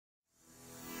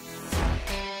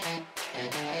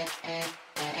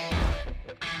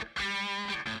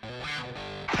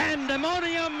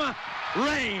Pandemonium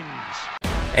reigns.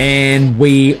 And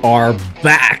we are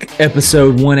back.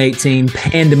 Episode 118,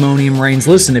 Pandemonium Reigns.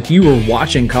 Listen, if you were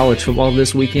watching college football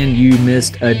this weekend, you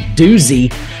missed a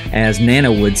doozy, as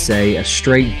Nana would say, a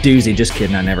straight doozy. Just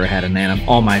kidding, I never had a Nana.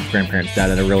 All my grandparents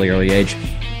died at a really early age.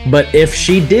 But if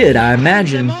she did, I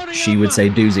imagine she would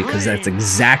say doozy, because that's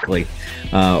exactly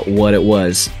what it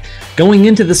was. Going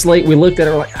into the slate, we looked at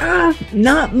it, we're like,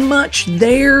 not much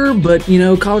there, but, you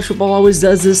know, college football always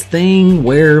does this thing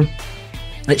where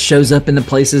it shows up in the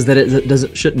places that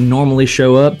it shouldn't normally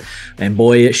show up. And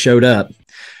boy, it showed up.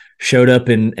 Showed up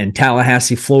in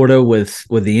Tallahassee, Florida with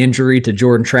the injury to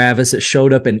Jordan Travis. It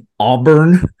showed up in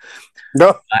Auburn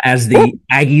as the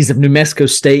Aggies of New Mexico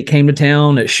State came to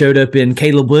town. It showed up in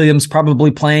Caleb Williams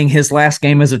probably playing his last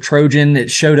game as a Trojan.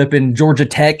 It showed up in Georgia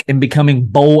Tech and becoming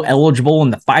bowl eligible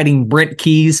and the Fighting Brent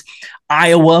Keys.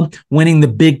 Iowa winning the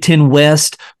Big Ten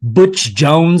West, Butch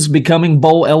Jones becoming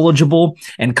bowl eligible,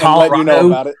 and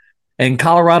Colorado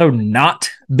not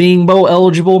being bowl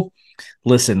eligible.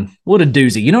 Listen, what a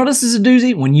doozy. You know what else is a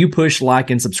doozy? When you push like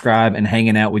and subscribe and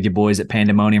hanging out with your boys at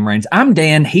Pandemonium Reigns. I'm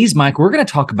Dan. He's Mike. We're going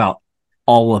to talk about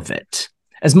all of it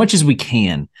as much as we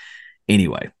can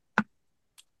anyway.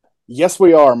 Yes,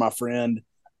 we are, my friend.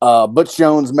 Butch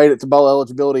Jones made it to bowl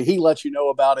eligibility. He let you know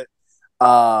about it.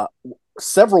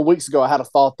 Several weeks ago, I had a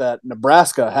thought that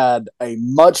Nebraska had a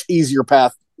much easier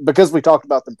path, because we talked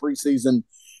about them preseason,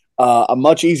 a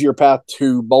much easier path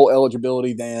to bowl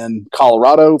eligibility than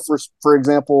Colorado, for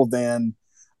example, than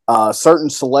certain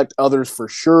select others for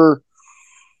sure.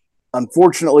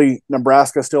 Unfortunately,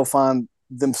 Nebraska still find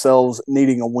themselves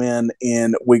needing a win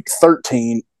in week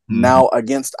 13, now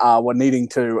against Iowa, needing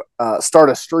to start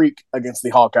a streak against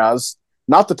the Hawkeyes.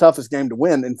 Not the toughest game to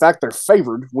win. In fact, they're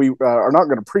favored. We are not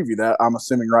going to preview that, I'm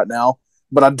assuming, right now.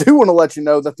 But I do want to let you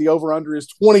know that the over-under is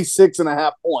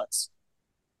 26.5 points.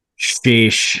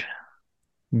 Sheesh.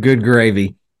 Good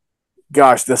gravy.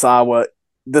 Gosh, this Iowa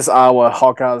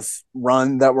Hawkeyes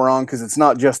run that we're on, because it's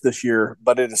not just this year,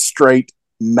 but it is straight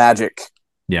magic.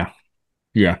 Yeah.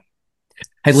 Hey,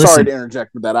 listen. Sorry to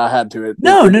interject with that. I had to.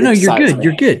 No.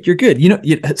 You're good. You're good. You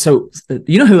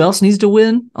know who else needs to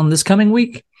win on this coming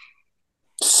week?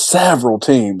 Several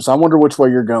teams. I wonder which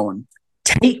way you're going.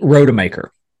 Tate Rodemaker.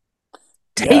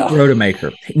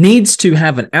 Rodemaker needs to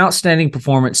have an outstanding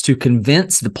performance to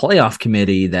convince the playoff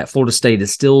committee that Florida State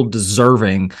is still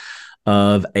deserving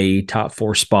of a top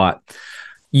 4 spot.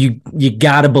 You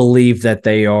got to believe that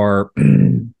they are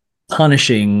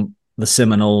punishing the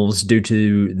Seminoles due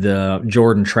to the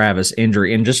Jordan Travis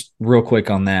injury. And just real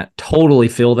quick on that, totally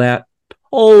feel that.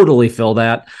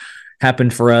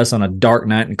 Happened for us on a dark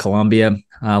night in Columbia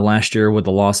last year with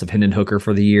the loss of Hendon Hooker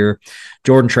for the year.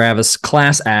 Jordan Travis,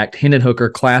 class act. Hendon Hooker,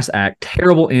 class act.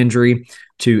 Terrible injury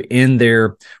to end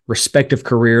their respective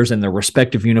careers in their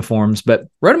respective uniforms. But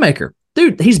Rodemaker,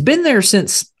 dude, he's been there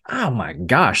since, oh my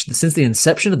gosh, since the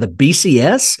inception of the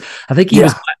BCS. I think he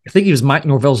was Mike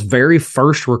Norvell's very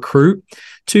first recruit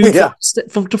to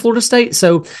Florida State.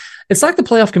 So it's like the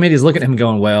playoff committee is looking at him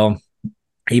going, well,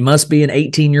 he must be an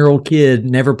 18-year-old kid,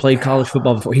 never played college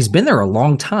football before. He's been there a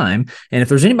long time. And if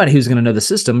there's anybody who's going to know the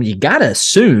system, you got to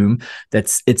assume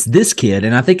that it's this kid.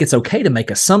 And I think it's okay to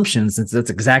make assumptions, since that's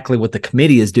exactly what the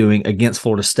committee is doing against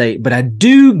Florida State. But I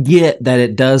do get that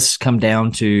it does come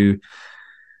down to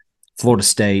Florida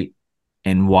State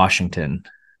and Washington.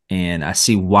 And I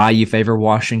see why you favor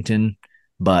Washington.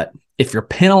 But if you're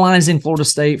penalizing Florida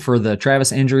State for the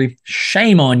Travis injury,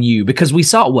 shame on you. Because we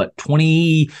saw,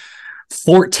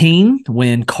 2014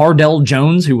 when Cardell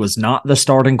Jones, who was not the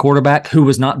starting quarterback, who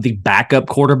was not the backup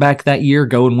quarterback that year,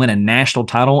 go and win a national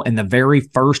title in the very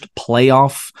first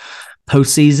playoff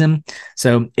postseason.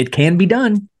 So it can be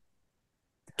done.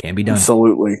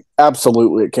 Absolutely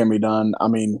it can be done. I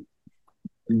mean,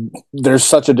 there's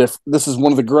such a this is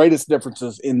one of the greatest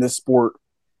differences in this sport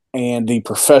and the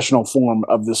professional form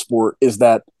of this sport, is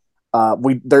that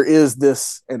there is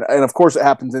this, and of course it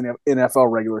happens in the NFL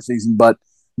regular season, but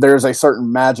there's a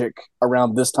certain magic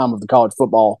around this time of the college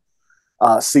football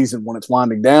season when it's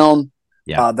winding down.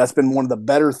 Yeah. That's been one of the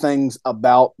better things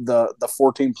about the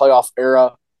 14 playoff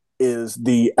era, is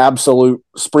the absolute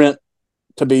sprint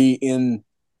to be in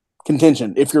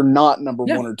contention if you're not number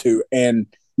 1 or 2. And,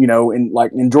 you know,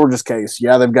 in Georgia's case,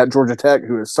 they've got Georgia Tech,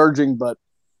 who is surging, but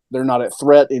they're not at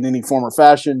threat in any form or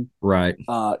fashion. Right.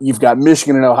 You've got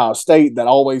Michigan and Ohio State that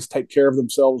always take care of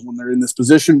themselves when they're in this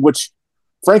position, which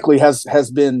frankly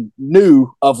has been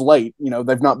new of late. You know,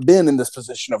 they've not been in this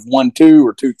position of 1-2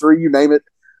 or 2-3, you name it.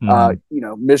 You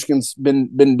know, Michigan's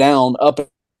been down up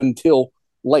until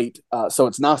late. So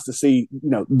it's nice to see, you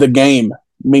know, the game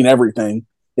mean everything.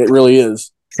 It really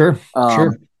is. Sure.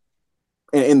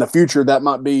 in the future, that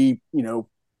might be,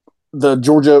 the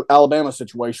Georgia-Alabama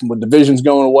situation with divisions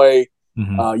going away.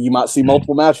 Mm-hmm. You might see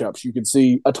multiple matchups. You could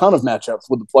see a ton of matchups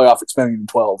with the playoff expanding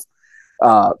to 12.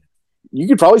 You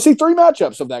could probably see 3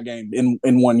 matchups of that game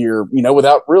in 1 year,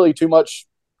 without really too much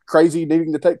crazy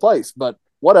needing to take place. But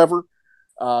whatever.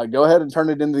 Go ahead and turn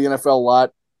it into the NFL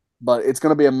lot. But it's going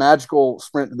to be a magical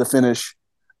sprint to the finish.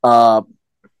 I'll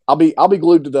be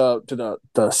glued to the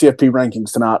CFP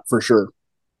rankings tonight for sure.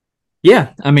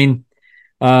 Yeah, I mean,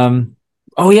 we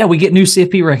get new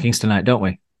CFP rankings tonight, don't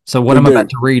we? So what I'm about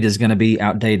to read is going to be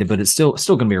outdated, but it's still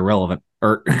going to be relevant.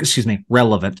 Hey,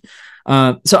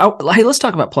 let's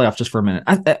talk about playoff just for a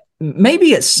minute.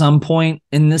 Maybe at some point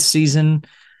in this season,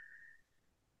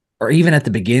 or even at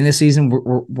the beginning of the season,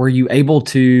 were you able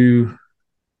to?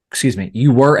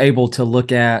 You were able to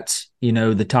look at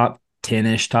the top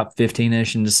 10-ish, top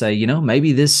 15-ish, and to say,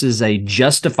 maybe this is a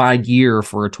justified year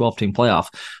for a 12-team playoff.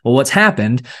 Well, what's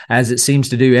happened, as it seems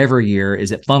to do every year,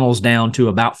 is it funnels down to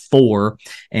about 4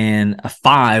 and a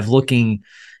 5 looking,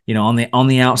 on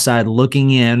the outside,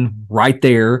 looking in right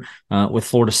there with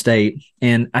Florida State.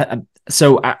 And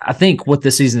I think what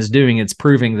this season is doing, it's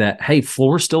proving that, hey,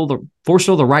 four's still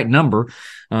the right number.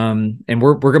 And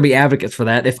we're going to be advocates for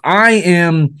that. If I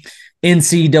am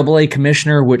NCAA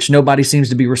commissioner, which nobody seems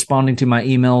to be responding to my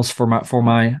emails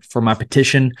for my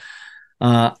petition,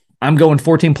 I'm going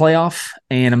 14 playoff,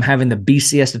 and I'm having the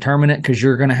BCS determine it, because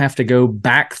you're going to have to go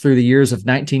back through the years of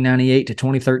 1998 to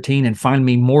 2013 and find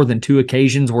me more than 2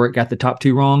 occasions where it got the top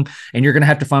 2 wrong. And you're going to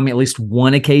have to find me at least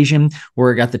 1 occasion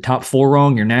where it got the top 4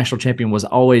 wrong. Your national champion was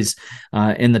always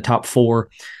in the top 4.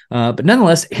 But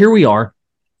nonetheless, here we are.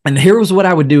 And here was what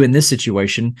I would do in this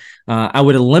situation. I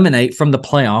would eliminate from the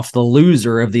playoff the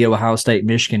loser of the Ohio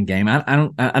State-Michigan game.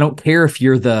 I don't care if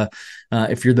you're the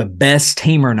best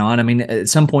team or not. I mean, at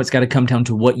some point, it's got to come down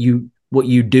to what you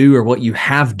do or what you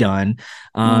have done.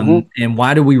 And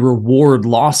why do we reward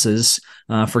losses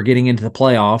for getting into the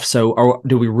playoff? So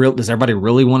does everybody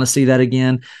really want to see that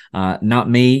again? Not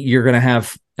me. You're going to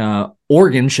have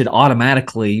Oregon should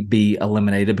automatically be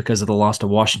eliminated because of the loss to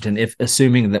Washington,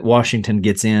 assuming that Washington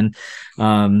gets in.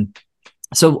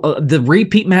 So the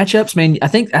repeat matchups, man, I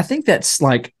think that's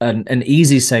like an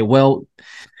easy say. Well,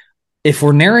 if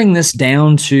we're narrowing this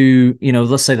down to,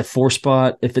 let's say the 4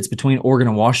 spot, if it's between Oregon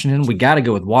and Washington, we got to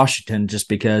go with Washington just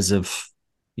because of,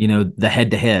 the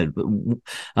head-to-head.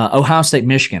 Ohio State,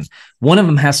 Michigan, one of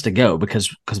them has to go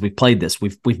because we played this.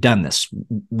 We've done this.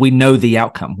 We know the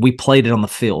outcome. We played it on the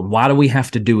field. Why do we have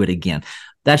to do it again?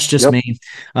 That's just me.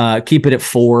 Keep it at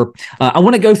 4. I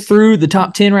want to go through the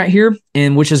top 10 right here,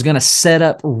 and which is going to set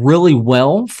up really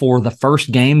well for the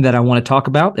first game that I want to talk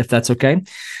about, if that's okay.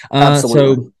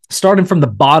 Absolutely. So starting from the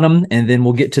bottom, and then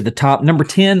we'll get to the top. Number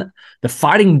 10, the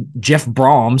Fighting Jeff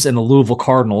Brahms and the Louisville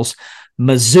Cardinals.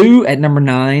 Mizzou at number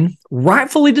 9,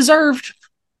 rightfully deserved.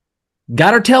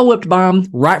 Got our tail whipped by them,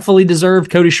 rightfully deserved.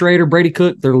 Cody Schrader, Brady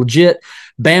Cook, they're legit.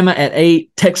 Bama at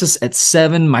 8, Texas at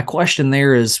 7. My question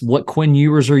there is, what Quinn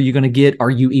Ewers are you going to get?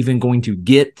 Are you even going to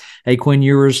get a Quinn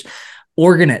Ewers?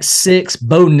 Oregon at 6.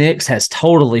 Bo Nix has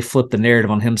totally flipped the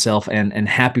narrative on himself, and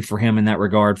happy for him in that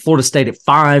regard. Florida State at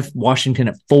 5, Washington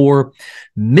at 4,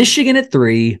 Michigan at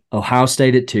 3, Ohio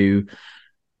State at 2.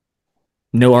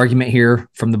 No argument here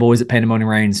from the boys at Pandemonium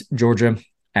Reigns. Georgia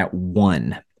at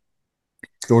 1.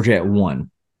 Georgia at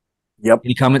 1. Yep.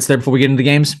 Any comments there before we get into the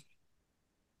games?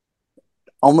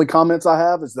 Only comments I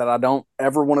have is that I don't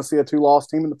ever want to see a 2-loss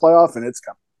team in the playoff, and it's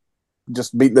coming.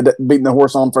 Just beating the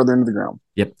horse on further into the ground.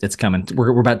 Yep, it's coming.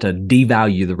 We're about to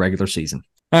devalue the regular season.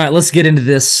 All right, let's get into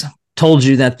this. Told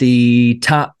you that the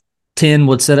top 10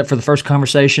 would set up for the first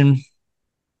conversation.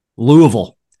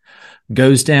 Louisville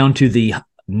goes down to the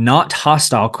not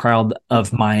hostile crowd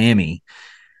of Miami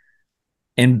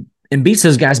and beats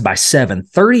those guys by 7,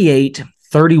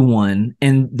 38-31.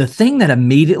 And the thing that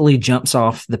immediately jumps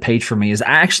off the page for me is I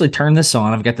actually turned this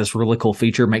on. I've got this really cool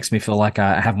feature. It makes me feel like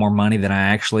I have more money than I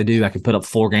actually do. I can put up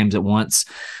 4 games at once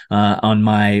on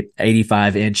my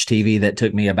 85-inch TV that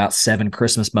took me about 7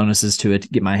 Christmas bonuses to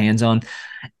get my hands on.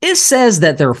 It says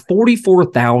that there are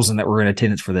 44,000 that were in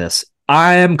attendance for this.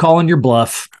 I am calling your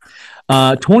bluff.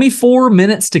 24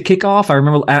 minutes to kick off. I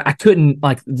remember I couldn't,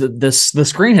 like, the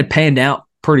screen had panned out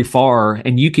pretty far,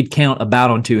 and you could count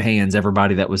about on 2 hands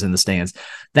everybody that was in the stands.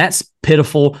 That's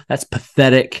pitiful. That's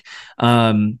pathetic.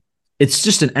 It's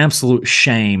just an absolute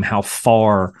shame how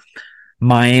far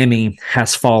Miami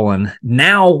has fallen.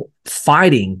 Now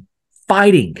fighting.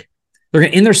 They're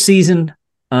going to end their season.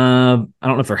 I don't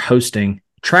know if they're hosting.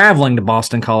 traveling to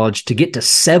Boston College to get to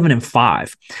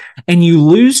 7-5, and you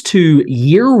lose to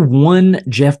year one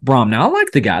Jeff Brom. Now, I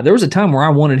like the guy. There was a time where I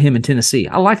wanted him in Tennessee.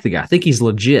 I like the guy. I think he's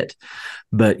legit.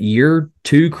 But year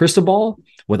two Cristobal,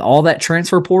 with all that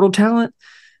transfer portal talent,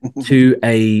 to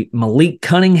a Malik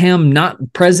Cunningham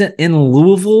not present in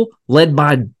Louisville, led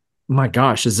by, my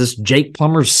gosh, is this Jake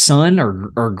Plummer's son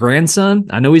or grandson?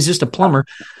 I know he's just a plumber.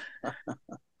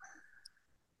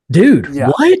 Dude,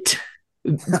 Yeah. what?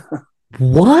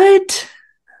 What?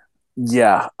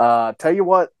 Yeah. Tell you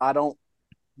what, I don't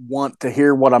want to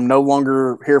hear what I'm no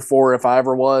longer here for, if I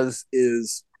ever was,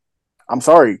 is I'm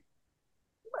sorry.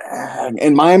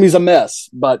 And Miami's a mess,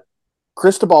 but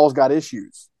Cristobal's got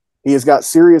issues. He has got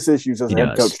serious issues as a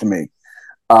head coach to me.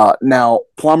 Now,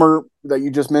 Plummer that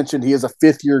you just mentioned, he is a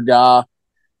fifth-year guy.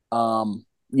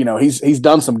 He's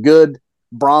done some good.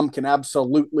 Brom can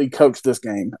absolutely coach this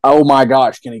game. Oh, my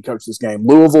gosh, can he coach this game?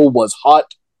 Louisville was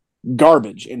hot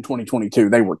garbage in 2022.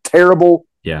 They were terrible,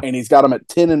 and he's got them at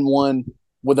 10-1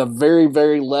 with a very,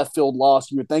 very left field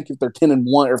loss. You would think if they're 10-1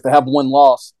 or if they have one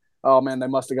loss, oh, man, they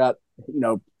must have got,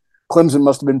 Clemson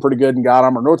must have been pretty good and got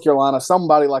them, or North Carolina,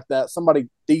 somebody like that, somebody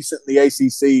decent in the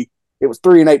ACC. It was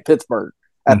 3-8 Pittsburgh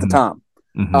at the time.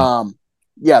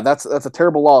 That's a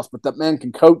terrible loss, but that man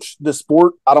can coach this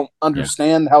sport. I don't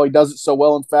understand how he does it so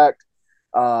well. In fact,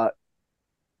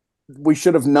 we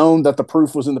should have known that the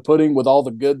proof was in the pudding with all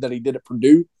the good that he did at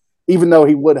Purdue, even though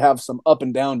he would have some up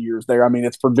and down years there. I mean,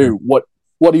 it's Purdue. What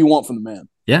do you want from the man?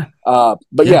 Yeah.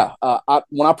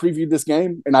 When I previewed this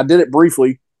game, and I did it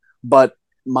briefly, but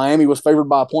Miami was favored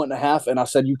by 1.5, and I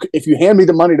said, if you hand me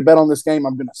the money to bet on this game,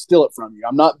 I'm going to steal it from you.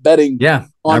 I'm not betting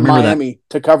on Miami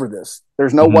to cover this.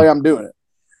 There's no way I'm doing it.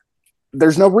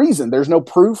 There's no reason. There's no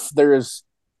proof. They're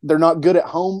not good at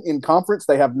home in conference.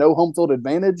 They have no home field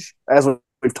advantage, as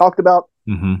we've talked about.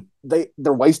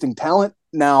 They're wasting talent.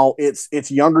 Now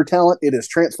it's younger talent. It is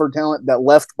transfer talent that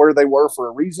left where they were for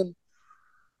a reason.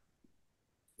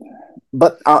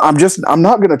 But I'm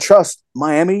not going to trust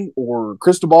Miami or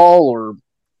Cristobal or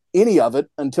any of it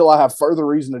until I have further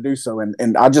reason to do so.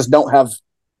 And I just don't have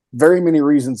very many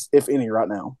reasons, if any, right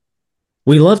now.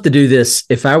 We love to do this.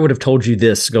 If I would have told you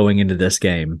this going into this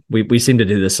game, we seem to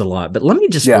do this a lot, but let me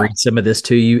just read some of this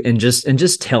to you and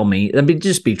just tell me,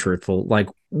 just be truthful. Like,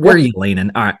 where are you leaning?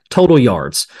 All right. Total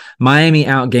yards. Miami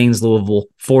outgains Louisville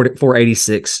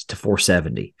 486 to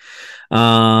 470.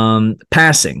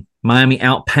 Passing. Miami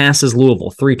outpasses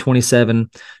Louisville 327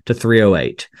 to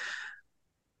 308.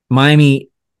 Miami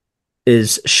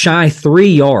is shy 3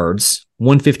 yards,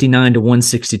 159 to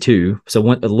 162. So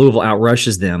Louisville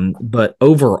outrushes them. But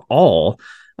overall,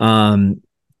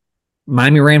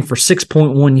 Miami ran for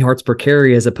 6.1 yards per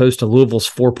carry as opposed to Louisville's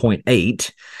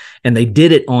 4.8. And they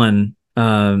did it on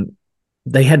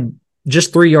they had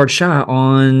just 3 yards shy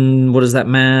on, what is that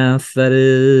math? That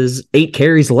is 8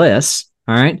 carries less.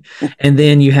 All right. And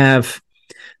then you have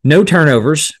no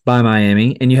turnovers by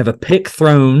Miami, and you have a pick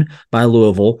thrown by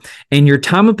Louisville, and your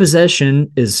time of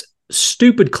possession is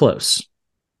stupid close.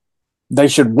 They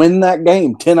should win that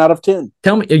game 10 out of 10.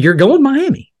 Tell me, you're going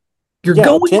Miami. You're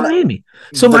going Miami.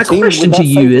 So my question to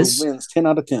you is, wins 10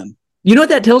 out of 10. You know what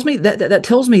that tells me? That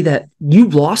tells me that you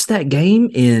lost that game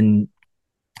in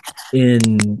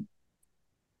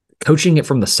coaching it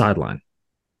from the sideline.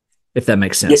 If that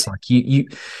makes sense. Like you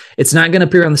it's not going to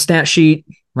appear on the stat sheet,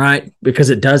 right? Because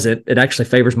it doesn't. It actually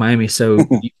favors Miami. So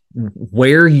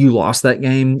where you lost that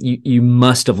game, you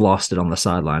must have lost it on the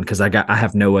sideline, because I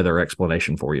have no other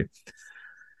explanation for you.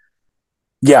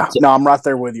 Yeah, no, I'm right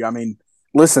there with you. I mean,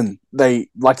 listen, they,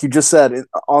 like you just said,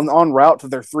 on route to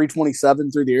their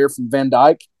 327 through the air from Van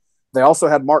Dyke, they also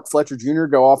had Mark Fletcher Jr.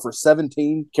 go off for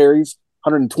 17 carries,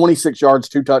 126 yards,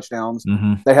 2 touchdowns.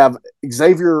 They have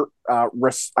Xavier, I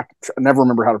never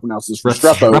remember how to pronounce this,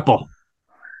 Restrepo,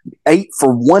 8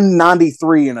 for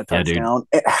 193 and a touchdown.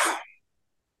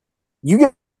 You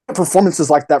get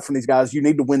performances like that from these guys, you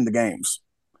need to win the games,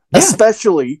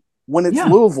 especially when it's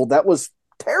Louisville. That was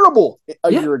terrible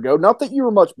a year ago. Not that you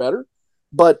were much better,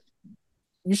 but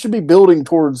you should be building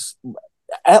towards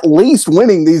at least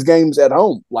winning these games at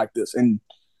home like this. And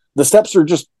the steps are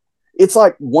just, it's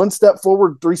like 1 step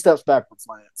forward, 3 steps backwards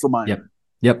for Miami.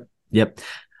 Yep.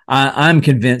 I'm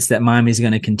convinced that Miami's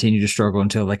going to continue to struggle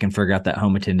until they can figure out that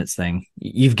home attendance thing.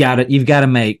 You got to be able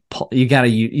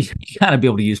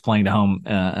to use playing to home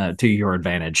to your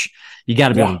advantage. You got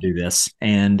to be able to do this,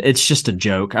 and it's just a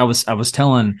joke. I was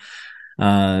telling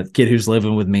kid who's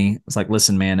living with me, it's like,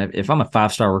 listen, man, if I'm a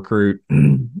 5-star recruit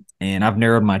and I've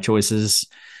narrowed my choices,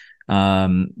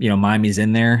 Miami's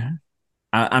in there,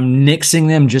 I'm nixing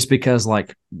them just because,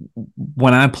 like,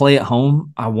 when I play at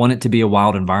home, I want it to be a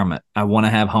wild environment. I want to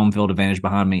have home field advantage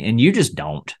behind me, and you just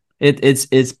don't.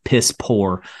 It's piss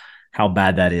poor how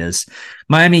bad that is.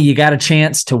 Miami, you got a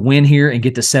chance to win here and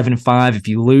get to 7-5. If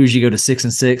you lose, you go to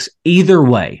 6-6. Either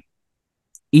way,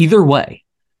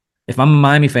 if I'm a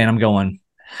Miami fan, I'm going,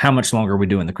 how much longer are we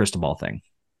doing the crystal ball thing?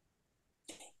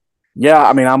 Yeah,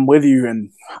 I mean, I'm with you, and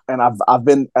I've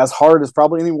been as hard as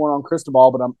probably anyone on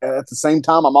Cristobal, but I'm at the same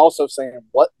time I'm also saying,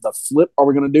 what the flip are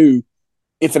we going to do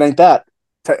if it ain't that?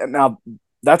 Now,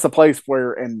 that's a place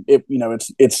where, and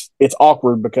it's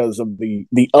awkward because of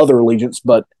the other allegiance,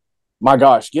 but my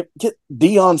gosh, get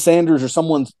Deion Sanders or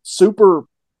someone super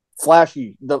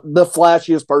flashy, the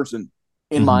flashiest person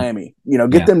in Miami.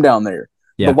 Get them down there.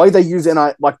 Yeah. The way they use they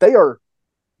are,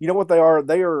 you know what they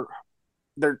are?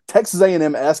 They're Texas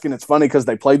A&M-esque, and it's funny because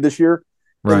they played this year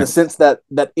in the sense that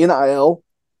NIL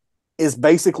is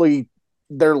basically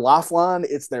their lifeline.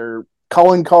 It's their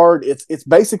calling card. It's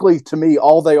basically, to me,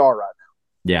 all they are right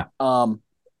now. Yeah.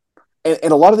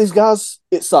 And a lot of these guys,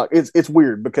 it sucks. It's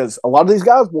weird because a lot of these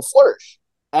guys will flourish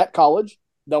at college.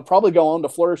 They'll probably go on to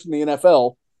flourish in the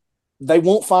NFL. They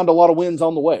won't find a lot of wins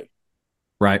on the way.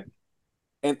 Right.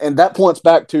 And that points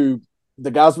back to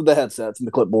the guys with the headsets and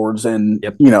the clipboards and,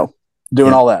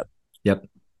 doing all that. Yep.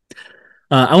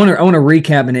 I want to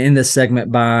recap and end this segment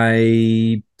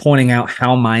by pointing out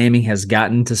how Miami has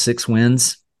gotten to 6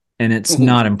 wins, and it's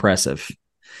not impressive.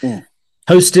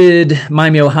 Hosted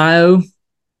Miami, Ohio,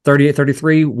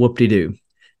 38-33, whoop-de-doo.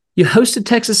 You hosted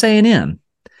Texas A&M.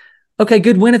 Okay,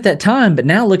 good win at that time, but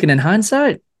now looking in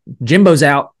hindsight, Jimbo's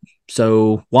out,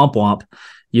 so womp womp.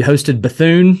 You hosted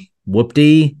Bethune,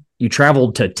 whoop-de. You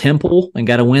traveled to Temple and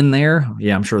got a win there.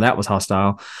 Yeah, I'm sure that was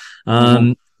hostile.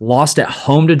 Lost at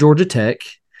home to Georgia Tech,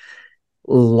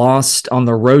 lost on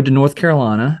the road to North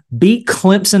Carolina, beat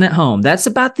Clemson at home. That's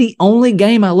about the only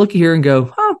game I look at here and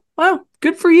go, oh, wow,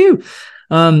 good for you.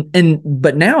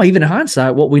 But now, even in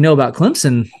hindsight, what we know about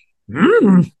Clemson,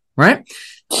 right?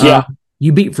 Yeah.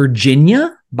 You beat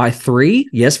Virginia by 3.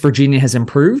 Yes, Virginia has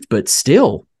improved, but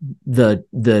still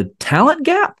the talent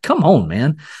gap. Come on,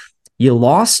 man. You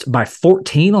lost by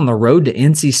 14 on the road to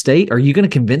NC State. Are you going to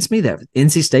convince me that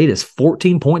NC State is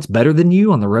 14 points better than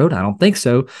you on the road? I don't think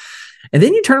so. And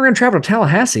then you turn around and travel to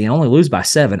Tallahassee and only lose by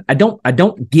 7. I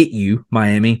don't get you,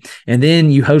 Miami. And then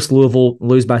you host Louisville,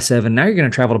 lose by 7. Now you're going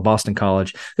to travel to Boston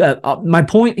College. My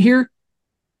point here,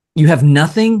 you have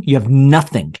nothing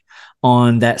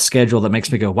on that schedule that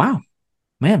makes me go, wow,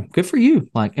 man, good for you.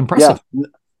 Like, impressive. Yeah.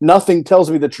 Nothing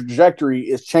tells me the trajectory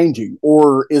is changing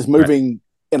or is moving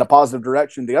in a positive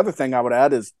direction. The other thing I would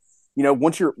add is,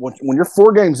 when you're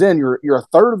 4 games in, you're a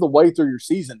third of the way through your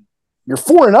season. You're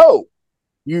 4-0.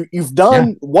 You've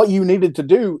done what you needed to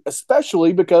do,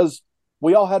 especially because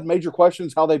we all had major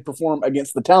questions how they perform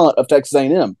against the talent of Texas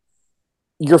A&M.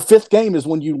 Your 5th game is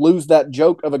when you lose that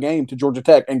joke of a game to Georgia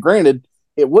Tech. And granted,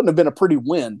 it wouldn't have been a pretty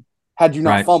win had you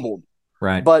not fumbled.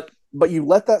 Right. But you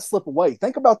let that slip away.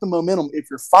 Think about the momentum. If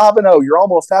you're 5-0, you're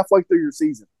almost halfway through your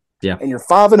season. Yeah. And you're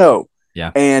 5-0.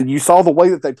 Yeah. And you saw the way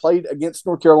that they played against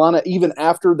North Carolina, even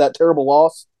after that terrible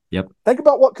loss. Yep. Think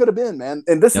about what could have been, man.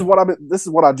 And this is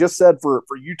what I just said for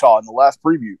Utah in the last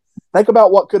preview. Think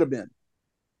about what could have been.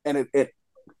 And it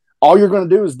all you're going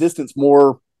to do is distance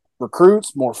more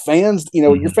recruits, more fans.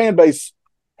 Your fan base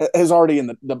is already in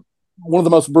the one of the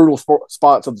most brutal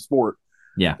spots of the sport.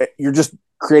 Yeah. You're just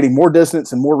creating more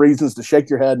distance and more reasons to shake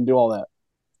your head and do all that.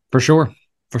 For sure.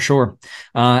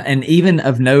 And even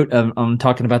of note, I'm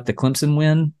talking about the Clemson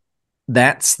win.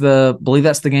 I believe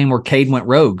that's the game where Cade went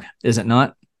rogue, is it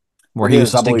not? Where he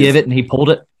was supposed to give it and he pulled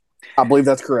it. I believe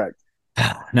that's correct.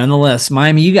 Nonetheless,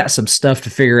 Miami, you got some stuff to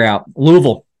figure out.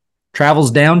 Louisville travels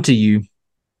down to you,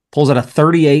 pulls out a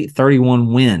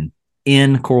 38-31 win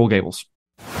in Coral Gables.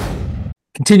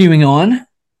 Continuing on,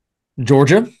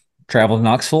 Georgia traveled to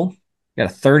Knoxville, got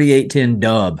a 38-10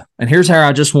 dub. And here's how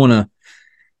I just want to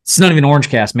 – it's not even Orange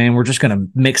Cast, man. We're just going to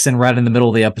mix in right in the middle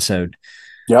of the episode.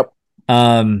 Yep.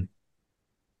 We're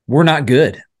not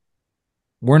good.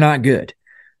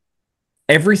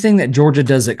 Everything that Georgia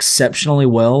does exceptionally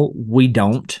well, we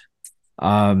don't.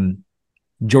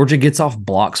 Georgia gets off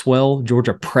blocks well.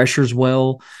 Georgia pressures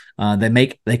well.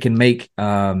 They can make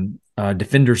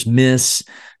defenders miss.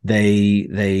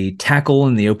 They tackle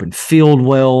in the open field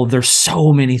well. There's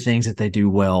so many things that they do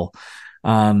well.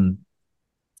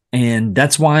 And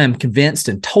that's why I'm convinced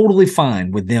and totally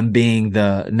fine with them being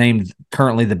named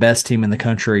currently the best team in the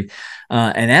country.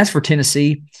 And as for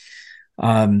Tennessee,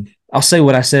 I'll say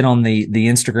what I said on the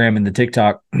Instagram and the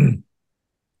TikTok.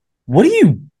 What do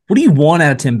you want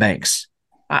out of Tim Banks?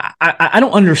 I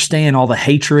don't understand all the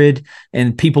hatred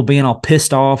and people being all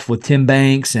pissed off with Tim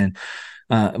Banks. And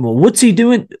well, what's he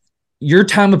doing? Your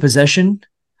time of possession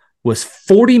was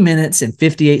 40 minutes and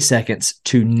 58 seconds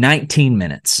to 19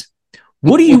 minutes.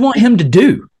 What do you want him to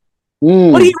do?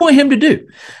 What do you want him to do?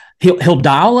 He'll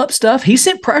dial up stuff. He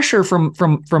sent pressure from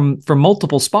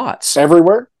multiple spots.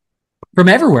 From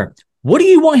everywhere. What do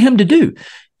you want him to do?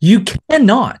 You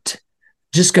cannot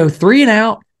just go 3 and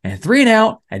out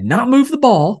and not move the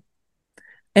ball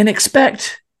and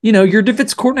expect, your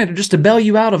defense coordinator just to bail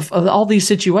you out of all these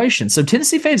situations. So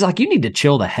Tennessee fans, you need to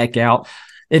chill the heck out.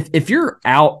 If you're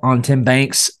out on Tim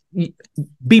Banks,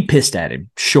 be pissed at him.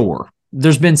 Sure.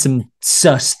 There's been some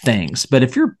sus things, but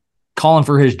if you're calling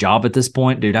for his job at this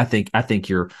point, dude, I think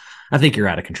you're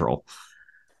out of control.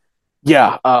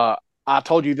 Yeah. I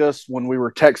told you this when we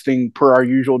were texting per our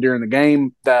usual during the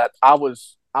game, that I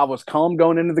was calm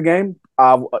going into the game.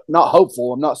 Not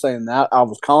hopeful. I'm not saying that. I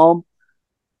was calm.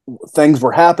 Things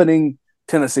were happening.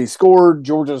 Tennessee scored.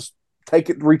 Georgia's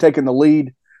retaking the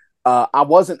lead. I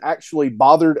wasn't actually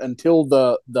bothered until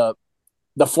the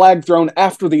flag thrown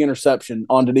after the interception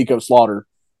on Nico Slaughter,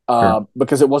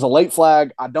 because it was a late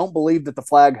flag. I don't believe that the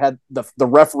flag had the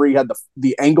referee had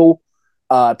the angle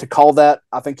to call that.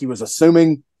 I think he was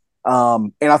assuming.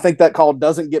 And I think that call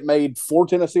doesn't get made for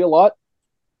Tennessee a lot.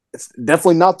 It's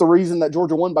definitely not the reason that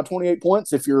Georgia won by 28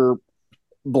 points. If you're,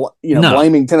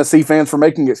 blaming Tennessee fans for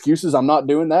making excuses, I'm not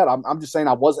doing that. I'm just saying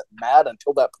I wasn't mad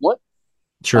until that point.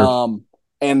 Sure.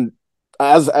 And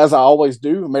as I always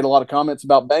do, I made a lot of comments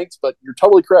about Banks, but you're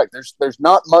totally correct. There's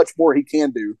not much more he can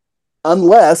do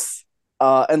unless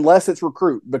it's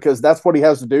recruit, because that's what he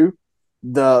has to do.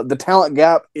 The talent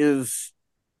gap is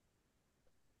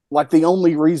the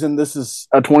only reason this is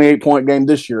a 28-point game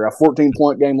this year, a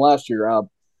 14-point game last year, a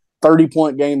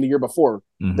 30-point game the year before.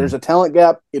 Mm-hmm. There's a talent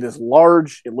gap. It is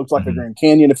large. It looks like the Grand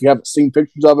Canyon if you haven't seen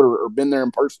pictures of it or been there in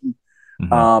person.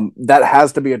 Mm-hmm. That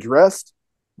has to be addressed.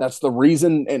 That's the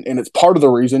reason, and it's part of the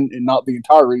reason, and not the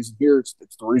entire reason here. It's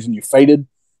the reason you faded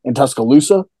in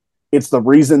Tuscaloosa. It's the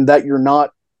reason that you're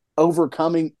not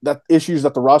overcoming the issues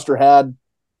that the roster had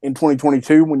in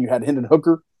 2022 when you had Hendon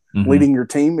Hooker leading your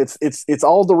team. It's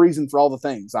all the reason for all the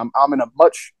things. I'm in a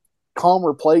much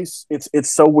calmer place.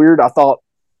 It's so weird. I thought,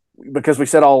 because we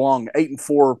said all along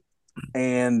 8-4,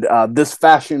 and this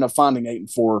fashion of finding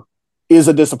 8-4 is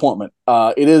a disappointment.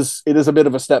 It is a bit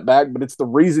of a step back, but it's the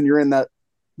reason you're in that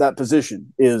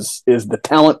position is the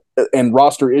talent and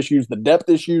roster issues, the depth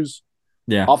issues,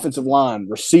 offensive line,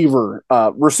 receivers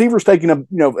taking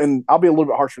and I'll be a little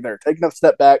bit harsher there, taking a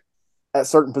step back at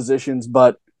certain positions,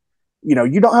 but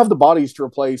you don't have the bodies to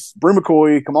replace Brew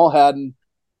McCoy, Kamal Hadden,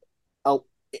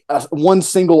 one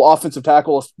single offensive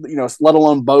tackle, let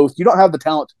alone both. You don't have the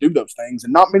talent to do those things,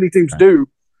 and not many teams do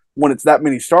when it's that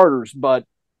many starters, but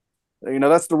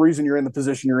that's the reason you're in the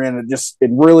position you're in. It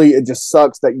just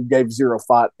sucks that you gave 0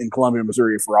 fight in Columbia,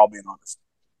 Missouri, if we're all being honest.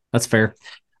 That's fair.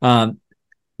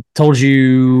 Told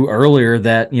you earlier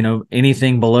that,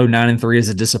 anything below 9-3 is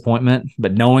a disappointment,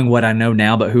 but knowing what I know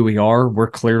now about who we are, we're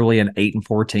clearly an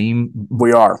 8-4 team.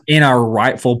 We are in our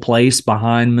rightful place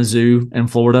behind Mizzou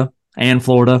and Florida.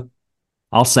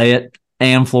 I'll say it.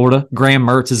 And Florida. Graham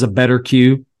Mertz is a better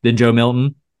Q than Joe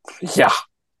Milton. Yeah,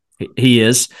 he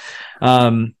is.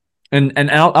 And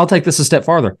I'll take this a step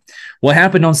farther. What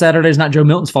happened on Saturday is not Joe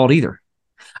Milton's fault either.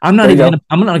 I'm not going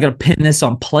to pin this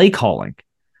on play calling.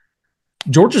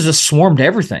 Georgia just swarmed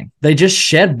everything. They just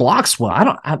shed blocks.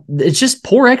 Well, it's just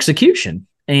poor execution.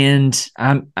 And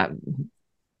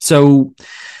so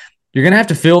you're going to have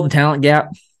to fill the talent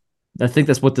gap. I think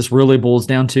that's what this really boils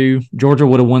down to. Georgia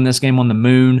would have won this game on the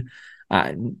moon.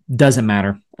 Doesn't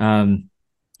matter.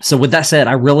 So with that said,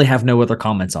 I really have no other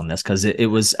comments on this because it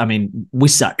was, we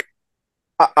suck.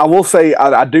 I will say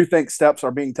I do think steps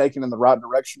are being taken in the right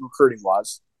direction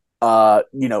recruiting-wise.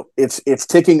 It's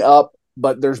ticking up,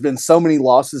 but there's been so many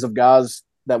losses of guys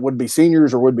that would be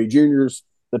seniors or would be juniors.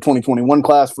 The 2021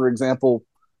 class, for example,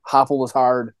 Heupel was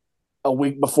hired a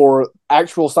week before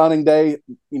actual signing day,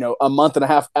 a month and a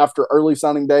half after early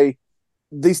signing day.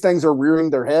 These things are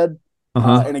rearing their head.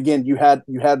 And again, you had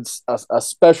a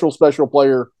special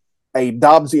player, a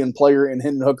Dobbsian player in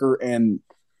Hendon Hooker, and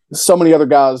so many other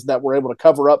guys that were able to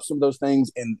cover up some of those things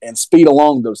and speed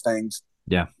along those things.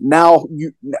 Yeah. Now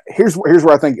here's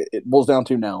where I think it boils down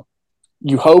to now.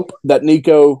 You hope that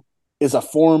Nico is a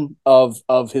form of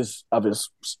his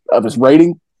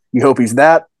rating. You hope he's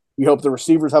that. You hope the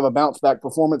receivers have a bounce back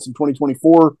performance in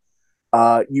 2024.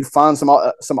 You find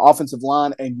some offensive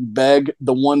line and you beg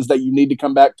the ones that you need to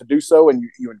come back to do so, and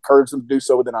you encourage them to do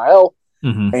so with NIL.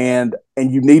 And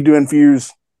you need to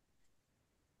infuse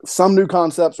some new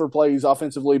concepts or plays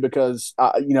offensively because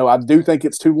I do think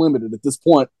it's too limited at this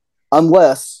point,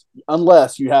 unless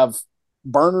you have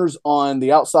burners on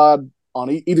the outside on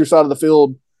either side of the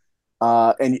field,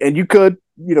 and you could,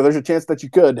 there's a chance that you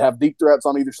could have deep threats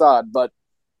on either side, but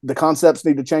the concepts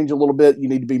need to change a little bit. You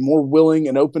need to be more willing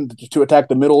and open to attack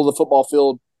the middle of the football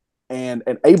field and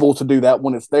able to do that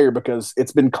when it's there, because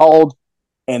it's been called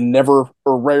and never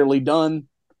or rarely done.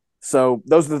 So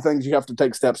those are the things you have to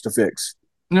take steps to fix.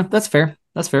 No, that's fair.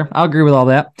 That's fair. I'll agree with all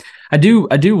that. I do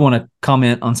want to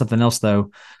comment on something else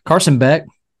though. Carson Beck,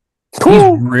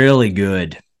 cool. He's really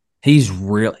good. He's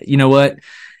real. You know what?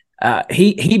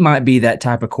 He might be that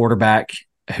type of quarterback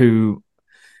who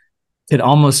could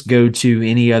almost go to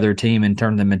any other team and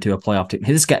turn them into a playoff team.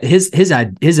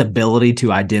 His ability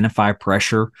to identify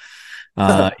pressure,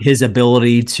 his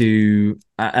ability to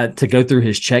go through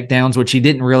his checkdowns, which he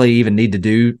didn't really even need to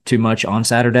do too much on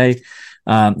Saturday.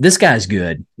 This guy's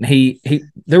good.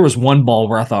 There was one ball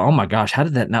where I thought, oh my gosh, how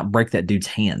did that not break that dude's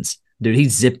hands? Dude, he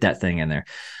zipped that thing in there.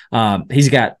 He's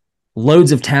got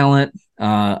loads of talent.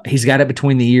 He's got it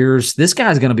between the ears. This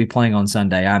guy's going to be playing on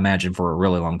Sunday, I imagine, for a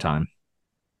really long time.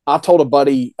 I told a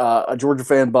buddy, a Georgia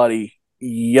fan buddy,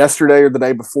 yesterday or the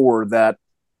day before that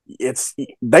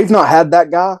they've not had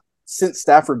that guy since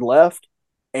Stafford left,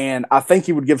 and I think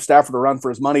he would give Stafford a run for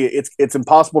his money. It's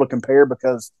impossible to compare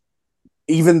because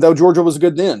even though Georgia was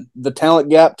good then, the talent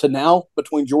gap to now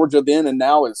between Georgia then and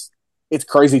now it's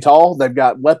crazy tall. They've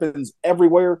got weapons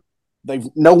everywhere.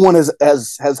 No one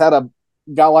has had a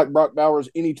guy like Brock Bowers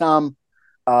anytime,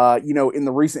 in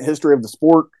the recent history of the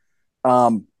sport.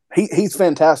 He's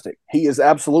fantastic. He is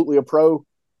absolutely a pro.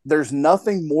 There's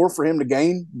nothing more for him to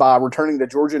gain by returning to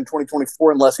Georgia in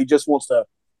 2024 unless he just wants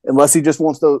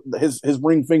his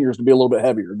ring fingers to be a little bit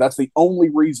heavier. That's the only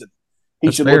reason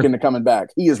he should look into coming back.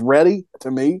 He is ready to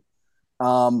me.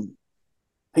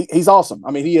 He's awesome.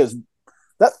 I mean, he is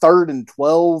that 3rd and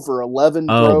 12 or 11.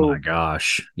 Oh my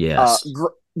gosh. Yes.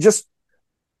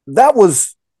 That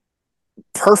was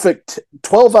perfect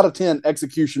 12 out of 10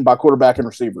 execution by quarterback and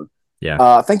receiver. Yeah.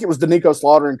 I think it was Danico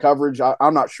Slaughter in coverage.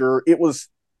 I'm not sure. It was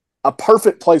a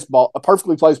perfectly placed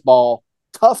ball,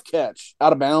 tough catch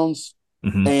out of bounds.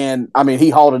 Mm-hmm. And I mean,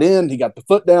 he hauled it in, he got the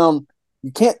foot down.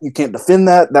 You can't defend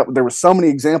that. There were so many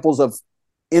examples of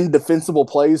indefensible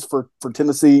plays for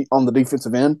Tennessee on the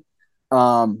defensive end.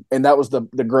 And that was the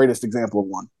greatest example of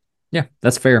one. Yeah,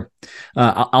 that's fair.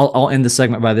 I'll end the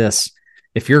segment by this.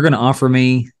 If you're going to offer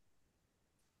me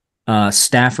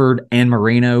Stafford and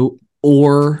Marino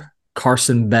or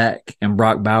Carson Beck and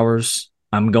Brock Bowers,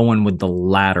 I'm going with the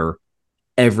latter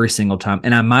every single time.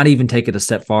 And I might even take it a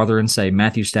step farther and say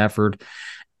Matthew Stafford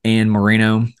and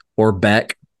Marino or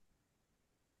Beck.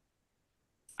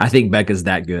 I think Beck is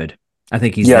that good. I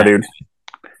think he's dude.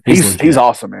 He's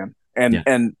awesome, man.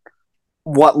 And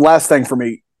what last thing for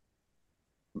me,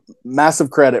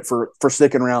 massive credit for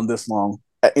sticking around this long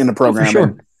in the program. For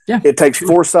sure. Yeah, it takes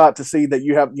foresight to see that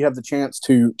you have the chance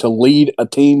to lead a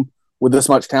team with this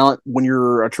much talent when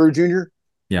you're a true junior.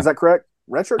 Yeah. Is that correct?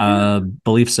 Redshirt junior?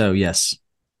 Believe so, yes.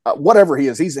 Whatever he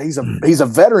is, he's a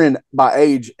veteran by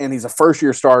age, and he's a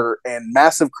first-year starter, and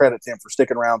massive credit to him for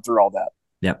sticking around through all that.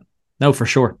 Yep. No, for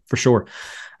sure.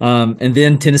 And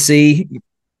then Tennessee,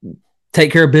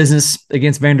 take care of business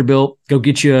against Vanderbilt. Go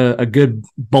get you a good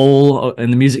bowl in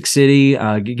the Music City.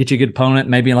 Get you a good opponent,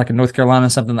 maybe like a North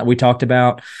Carolina, something that we talked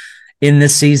about in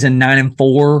this season.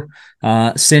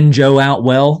 9-4. Send Joe out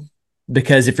well,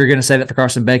 because if you're going to say that for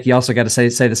Carson Beck, you also got to say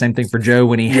the same thing for Joe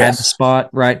when he had the spot,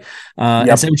 right?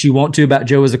 And say what you want to about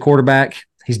Joe as a quarterback.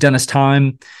 He's done his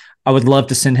time. I would love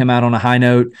to send him out on a high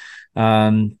note.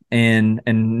 And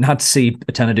not to see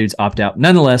a ton of dudes opt out.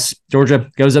 Nonetheless,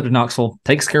 Georgia goes up to Knoxville,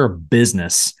 takes care of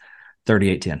business,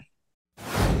 38-10.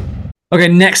 Okay,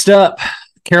 next up,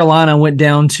 Carolina went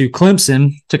down to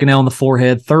Clemson, took an L on the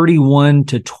forehead,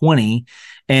 31-20.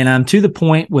 And I'm to the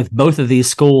point with both of these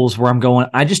schools where I'm going,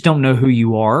 I just don't know who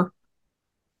you are.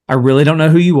 I really don't know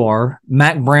who you are.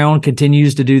 Mack Brown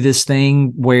continues to do this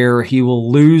thing where he will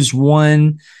lose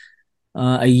one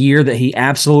a year that he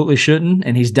absolutely shouldn't,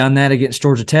 and he's done that against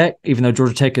Georgia Tech, even though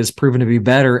Georgia Tech has proven to be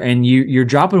better. And you're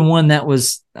dropping one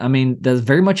that's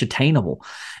very much attainable.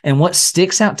 And what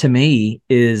sticks out to me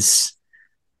is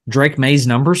Drake May's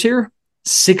numbers here: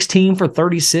 16 for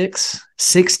 36.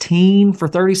 16 for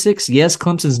 36. Yes,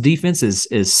 Clemson's defense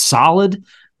is solid,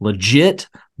 legit.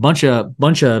 Bunch of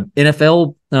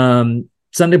NFL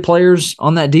Sunday players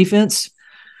on that defense.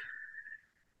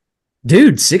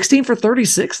 Dude, 16 for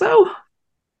 36 though?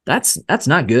 That's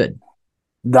not good.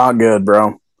 Not good,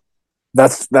 bro.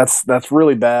 That's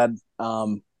really bad.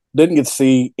 Didn't get to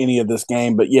see any of this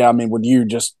game, but yeah, I mean,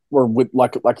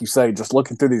 like you say, just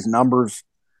looking through these numbers,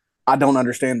 I don't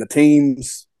understand the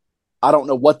teams. I don't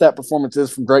know what that performance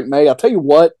is from Drake May. I'll tell you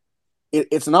what,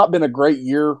 it's not been a great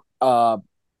year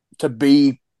to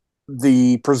be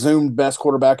the presumed best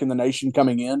quarterback in the nation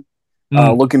coming in.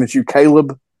 Looking at you,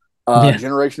 Caleb,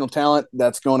 generational talent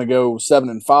that's going to go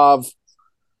 7-5.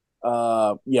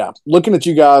 Looking at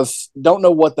you guys, don't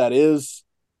know what that is.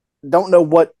 Don't know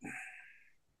what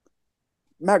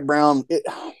Mac Brown.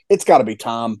 It's got to be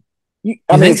time.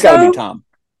 It's got to be time.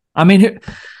 I mean,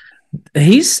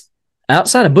 he's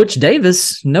outside of Butch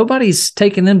Davis. Nobody's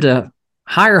taking them to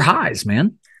higher highs,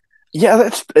 man. Yeah,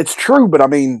 it's true, but I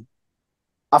mean,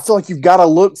 I feel like you've got to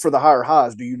look for the higher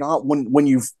highs. Do you not? When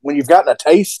you've gotten a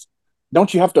taste,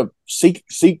 don't you have to seek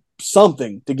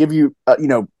something to give you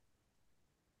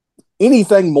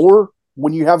anything more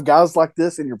when you have guys like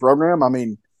this in your program? I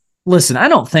mean, listen, I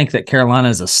don't think that Carolina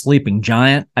is a sleeping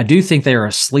giant. I do think they are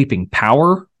a sleeping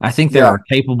power. I think they are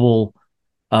capable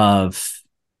of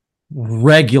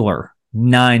regular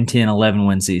 9, 10, 11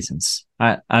 win seasons.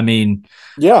 I mean,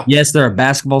 yes, they're a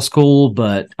basketball school,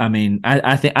 but I mean,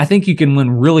 I think you can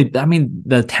win really. I mean,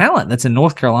 the talent that's in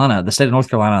North Carolina, the state of North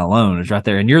Carolina alone is right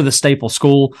there. And you're the staple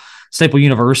school, staple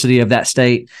university of that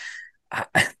state.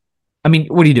 I mean,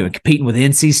 what are you doing? Competing with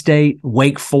NC State,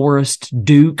 Wake Forest,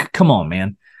 Duke? Come on,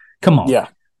 man. Come on. Yeah,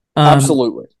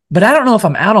 absolutely. But I don't know if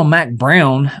I'm out on Mac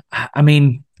Brown. I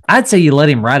mean, I'd say you let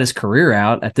him ride his career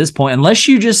out at this point, unless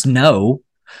you just know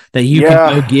that you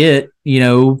can go get,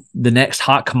 the next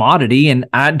hot commodity. And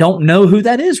I don't know who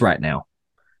that is right now.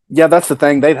 Yeah, that's the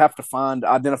thing. They'd have to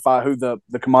identify who the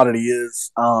commodity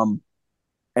is. And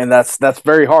that's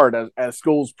very hard as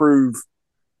schools prove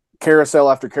carousel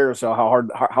after carousel,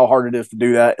 how hard it is to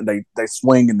do that. And they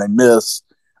swing and they miss.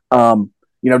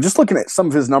 Just looking at some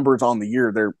of his numbers on the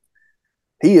year,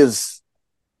 he's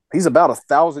about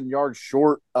 1,000 yards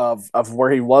short of where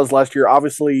he was last year.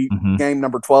 Obviously, game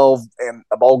number 12 and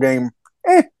a bowl game,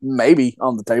 maybe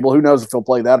on the table. Who knows if he'll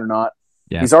play that or not?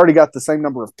 Yeah. He's already got the same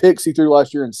number of picks he threw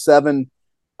last year in 7.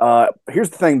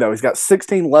 Here's the thing, though. He's got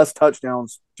 16 less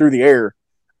touchdowns through the air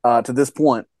to this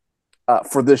point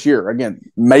for this year. Again,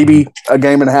 maybe a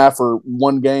game and a half or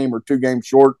 1 game or 2 games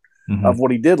short of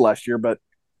what he did last year, but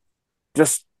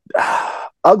just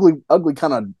ugly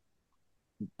kind of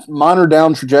minor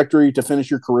down trajectory to finish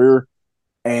your career.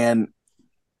 And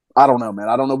I don't know, man.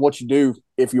 I don't know what you do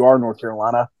if you are North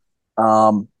Carolina.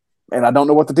 And I don't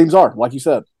know what the teams are, like you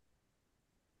said.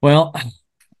 Well,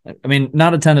 I mean,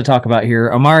 not a ton to talk about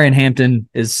here. Omarion Hampton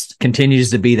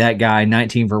continues to be that guy,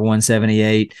 19 for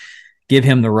 178. Give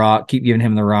him the rock. Keep giving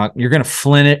him the rock. You're going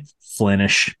to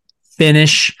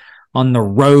finish on the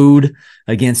road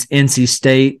against NC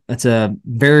State. That's a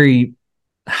very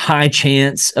high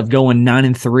chance of going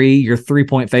 9-3. You're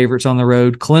 3-point favorites on the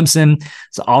road. Clemson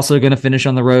is also going to finish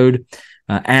on the road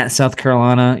at South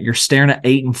Carolina. You're staring at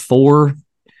 8-4,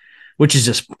 which is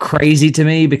just crazy to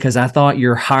me because I thought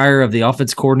your hire of the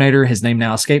offense coordinator, his name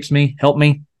now escapes me. Help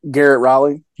me. Garrett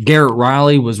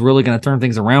Riley was really going to turn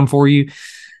things around for you,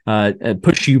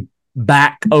 push you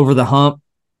back over the hump.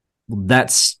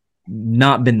 That's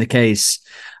not been the case.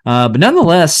 But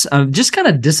nonetheless, just kind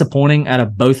of disappointing out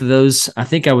of both of those. I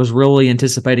think I was really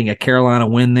anticipating a Carolina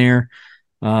win there,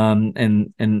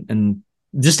 and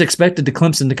just expected to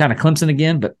Clemson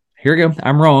again. But here we go.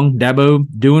 I'm wrong. Dabo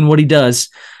doing what he does.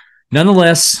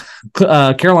 Nonetheless,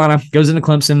 Carolina goes into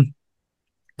Clemson.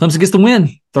 Clemson gets the win,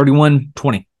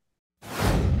 31-20.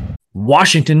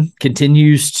 Washington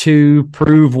continues to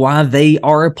prove why they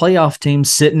are a playoff team,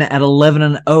 sitting at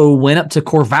 11-0, went up to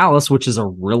Corvallis, which is a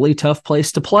really tough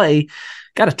place to play.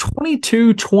 Got a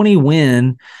 22-20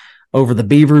 win over the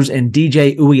Beavers and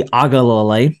DJ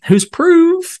Uiagalelei, who's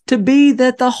proved to be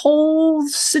that the whole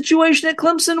situation at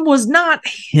Clemson was not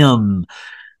him.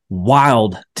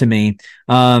 Wild to me.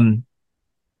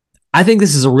 I think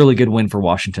this is a really good win for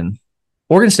Washington.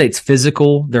 Oregon State's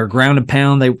physical. They're ground and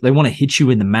pound. They want to hit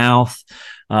you in the mouth.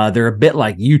 They're a bit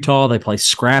like Utah. They play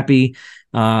scrappy.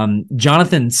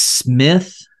 Jonathan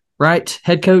Smith, right?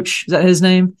 Head coach. Is that his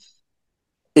name?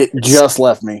 It just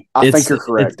left me. I think you're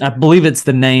correct. I believe it's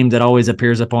the name that always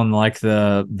appears up on like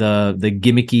the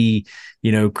gimmicky,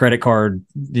 credit card,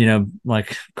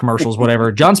 like commercials,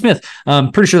 whatever. John Smith.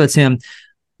 I'm pretty sure that's him.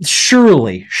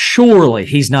 Surely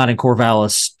he's not in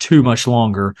Corvallis too much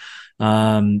longer.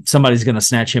 Somebody's going to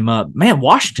snatch him up. Man,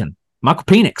 Washington, Michael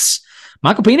Penix.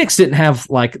 Michael Penix didn't have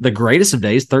like the greatest of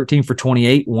days, 13 for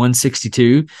 28,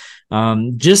 162.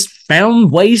 Just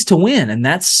found ways to win. And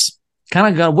that's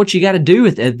kind of what you got to do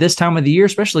at this time of the year,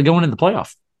 especially going into the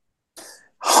playoff.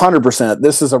 100%.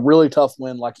 This is a really tough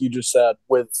win, like you just said,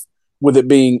 with it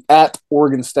being at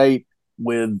Oregon State,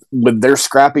 with their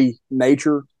scrappy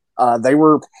nature. They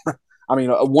were, I mean,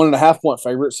 a 1.5 point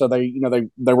favorite, so they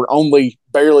were only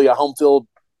barely a home field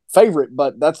favorite.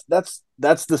 But that's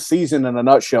the season in a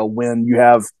nutshell when you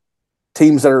have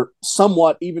teams that are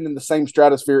somewhat even in the same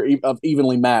stratosphere of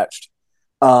evenly matched.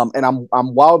 And I'm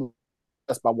wild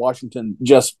by Washington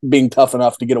just being tough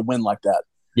enough to get a win like that.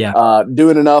 Yeah,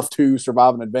 doing enough to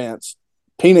survive and advance.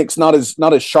 Penix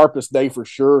not his sharpest day for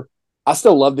sure. I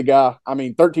still love the guy. I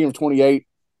mean, 13 of 28,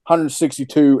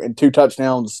 162 and 2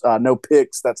 touchdowns, no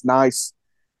picks. That's nice.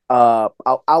 I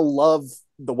love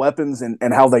the weapons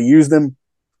and how they use them.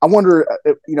 I wonder,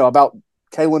 about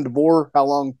Kalen DeBoer, how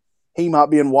long he might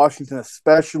be in Washington,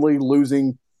 especially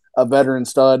losing a veteran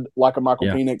stud like a Michael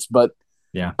Penix. But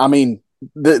yeah, I mean,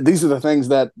 these are the things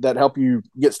that help you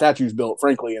get statues built,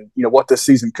 frankly, and what this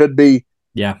season could be.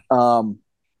 Yeah.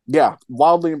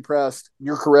 Wildly impressed.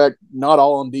 You're correct. Not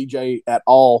all on DJ at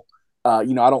all. I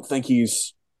don't think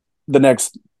he's the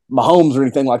next Mahomes or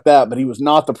anything like that, but he was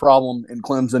not the problem in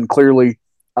Clemson. Clearly,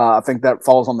 I think that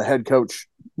falls on the head coach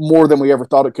more than we ever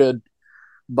thought it could.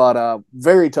 But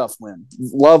very tough win.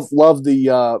 Love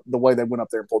the way they went up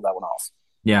there and pulled that one off.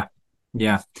 Yeah.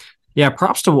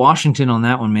 Props to Washington on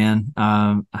that one, man.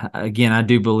 Again, I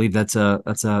do believe that's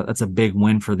a big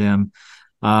win for them.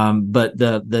 But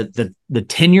the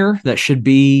tenure that should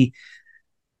be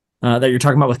that you're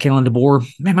talking about with Kalen DeBoer,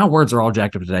 man, my words are all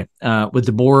jacked up today. With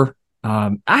DeBoer,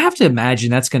 I have to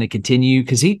imagine that's going to continue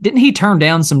because he turn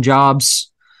down some jobs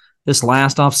this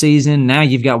last offseason. Now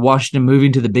you've got Washington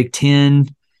moving to the Big Ten.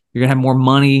 You're gonna have more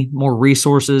money, more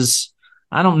resources.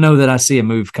 I don't know that I see a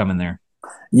move coming there.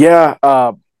 Yeah.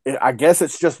 I guess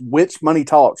it's just which money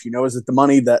talks. Is it the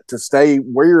money that to stay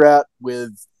where you're at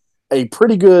with a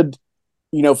pretty good,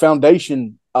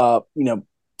 foundation,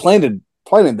 planted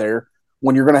there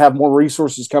when you're going to have more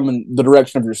resources coming the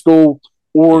direction of your school,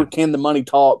 or can the money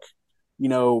talk,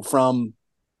 from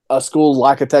a school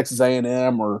like a Texas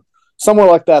A&M or somewhere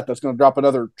like that that's going to drop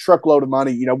another truckload of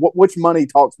money? Which money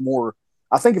talks more?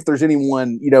 I think if there's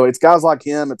anyone, it's guys like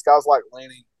him, it's guys like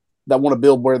Lanning that want to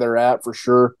build where they're at for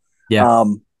sure. Yeah.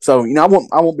 So, I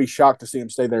won't be shocked to see him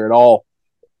stay there at all.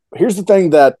 Here's the thing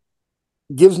that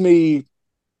gives me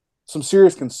some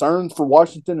serious concerns for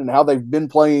Washington and how they've been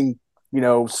playing,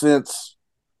 since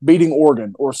beating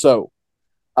Oregon or so.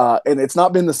 And it's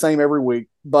not been the same every week,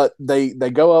 but they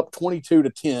go up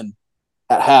 22-10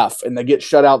 at half and they get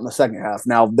shut out in the second half.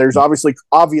 Now, there's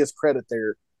obvious credit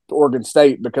there to Oregon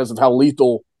State because of how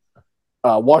lethal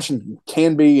Washington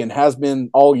can be and has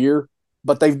been all year.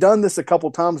 But they've done this a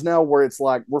couple times now where it's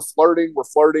like we're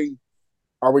flirting.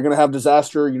 Are we going to have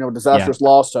disaster? Disastrous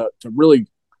loss to really.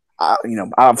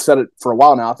 I've said it for a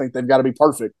while now. I think they've got to be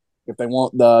perfect if they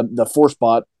want the 4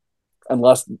 spot,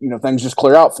 unless things just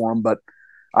clear out for them. But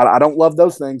I don't love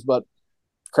those things. But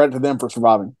credit to them for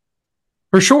surviving.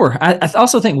 For sure. I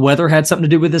also think weather had something to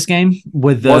do with this game. It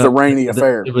was a rainy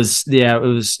affair. It was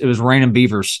raining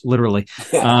beavers, literally.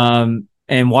 Yeah.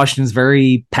 And Washington's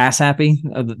very pass happy.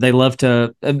 They love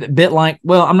to a bit like,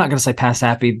 well, I'm not going to say pass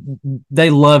happy. They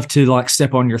love to like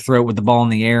step on your throat with the ball in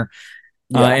the air.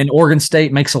 Yeah. And Oregon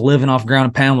State makes a living off ground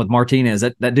and pound with Martinez.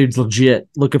 That dude's legit.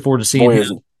 Looking forward to seeing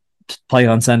him play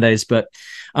on Sundays. But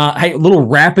hey, a little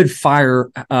rapid fire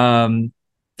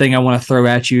thing I want to throw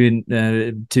at you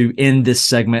to end this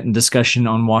segment and discussion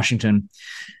on Washington.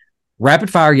 Rapid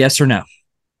fire, yes or no?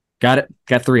 Got it?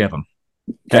 Got 3 of them.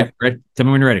 Okay, ready? Tell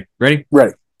me when you're ready. Ready?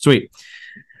 Ready. Sweet.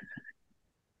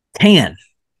 Can,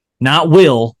 not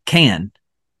will, can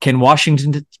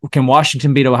Washington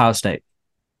beat Ohio State?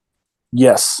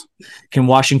 Yes. Can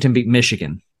Washington beat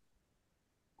Michigan?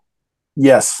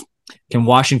 Yes. Can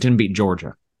Washington beat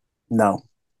Georgia? No.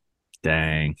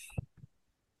 Dang.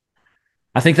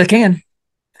 I think they can.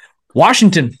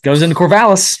 Washington goes into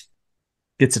Corvallis,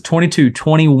 gets a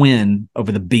 22-20 win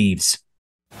over the Beavs.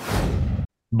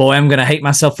 Boy, I'm going to hate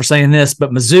myself for saying this,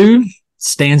 but Mizzou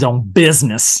stands on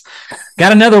business.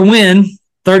 Got another win,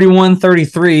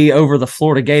 31-33 over the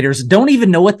Florida Gators. Don't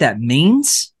even know what that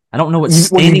means. I don't know what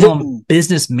standing on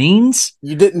business means.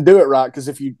 You didn't do it right, because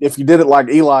if you did it like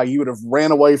Eli, you would have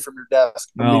ran away from your desk.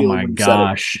 Oh, my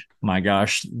gosh. My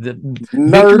gosh. The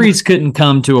victories couldn't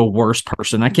come to a worse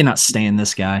person. I cannot stand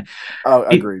this guy. Oh,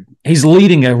 agreed. He's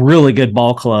leading a really good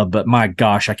ball club, but my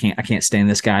gosh, I can't stand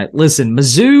this guy. Listen,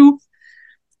 Mizzou,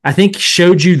 I think,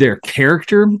 showed you their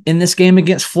character in this game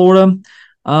against Florida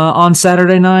on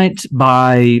Saturday night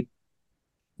by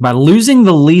losing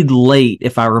the lead late,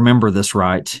 if I remember this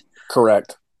right.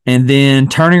 Correct. and then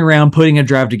turning around, putting a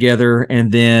drive together,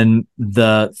 and then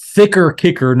the thicker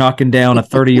kicker knocking down a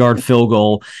 30-yard field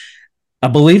goal. I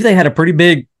believe they had a pretty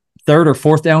big third or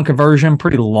fourth down conversion,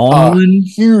 pretty long one.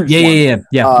 Huge one.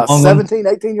 Yeah. 17,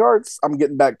 18 yards. I'm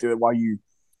getting back to it while you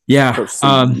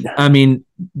proceed. I mean,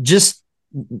 just,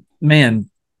 man,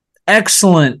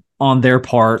 excellent on their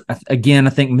part. Again,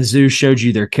 I think Mizzou showed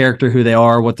you their character, who they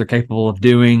are, what they're capable of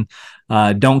doing.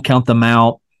 Don't count them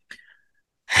out.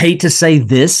 Hate to say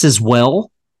this as well,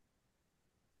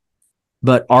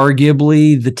 but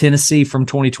arguably the Tennessee from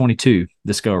 2022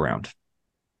 this go around.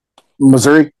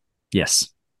 Missouri? Yes.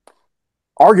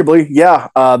 Arguably, yeah.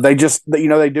 They just,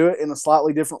 they do it in a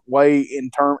slightly different way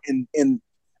in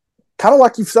kind of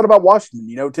like you've said about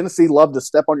Washington. Tennessee loved to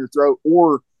step on your throat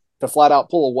or to flat out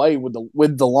pull away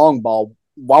with the long ball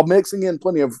while mixing in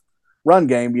plenty of run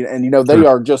game. And they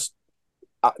are just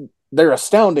they're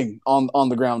astounding on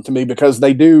the ground to me because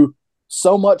they do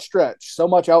so much stretch, so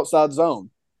much outside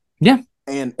zone. Yeah.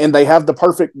 And they have the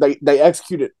perfect, they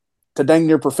execute it to dang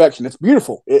near perfection. It's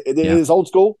beautiful. It is old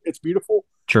school. It's beautiful.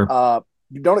 Sure.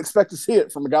 You don't expect to see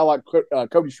it from a guy like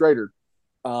Cody Schrader.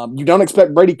 You don't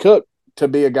expect Brady Cook to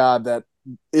be a guy that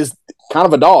is kind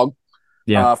of a dog,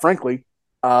 frankly.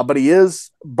 But he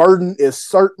is. Burden is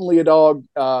certainly a dog,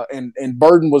 and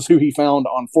Burden was who he found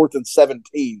on 4th and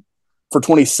 17 for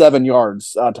 27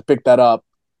 yards to pick that up.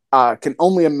 I can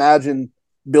only imagine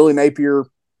Billy Napier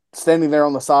standing there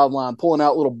on the sideline, pulling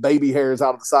out little baby hairs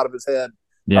out of the side of his head,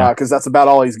 because that's about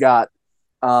all he's got.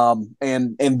 And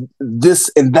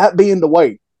that being the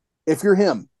way, if you're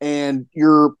him and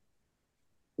you're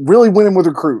really winning with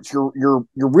recruits, you're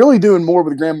really doing more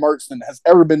with Graham Mertz than has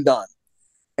ever been done.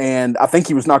 And I think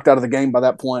he was knocked out of the game by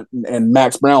that point, and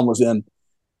Max Brown was in.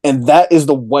 And that is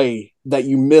the way that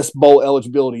you miss bowl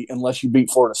eligibility unless you beat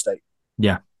Florida State.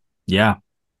 Yeah. Yeah.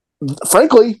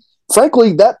 Frankly,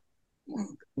 that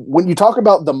when you talk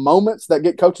about the moments that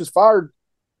get coaches fired,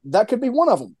 that could be one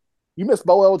of them. You missed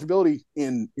bowl eligibility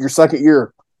in your second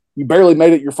year. You barely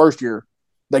made it your first year.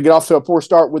 They get off to a poor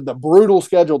start with the brutal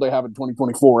schedule they have in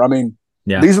 2024. I mean,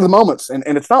 these are the moments. And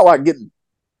it's not like getting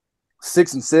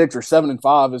 6-6 or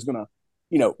 7-5 is going to,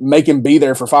 make him be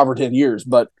there for 5 or 10 years.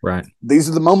 But these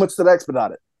are the moments that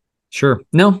expedite it. Sure.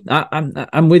 No,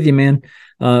 I'm with you, man.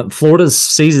 Florida's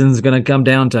season is going to come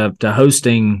down to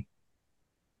hosting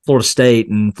Florida State,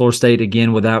 and Florida State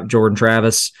again without Jordan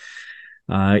Travis.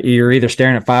 You're either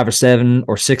staring at 5 or 7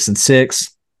 or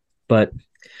 6-6. But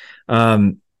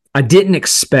I didn't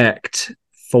expect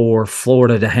for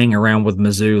Florida to hang around with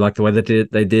Mizzou like the way that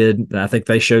they did. I think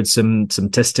they showed some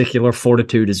testicular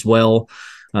fortitude as well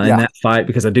in that fight,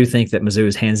 because I do think that Mizzou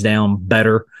is hands down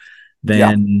better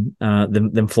than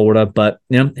Florida. But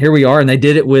here we are, and they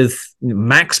did it with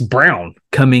Max Brown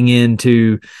coming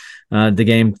into the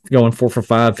game, going 4 for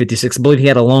 5, 56. I believe he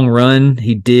had a long run.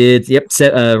 He did.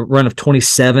 Set a run of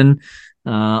 27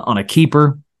 on a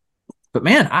keeper. But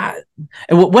man,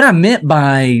 what I meant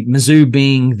by Mizzou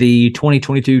being the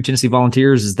 2022 Tennessee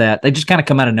Volunteers is that they just kind of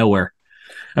come out of nowhere.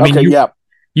 I mean,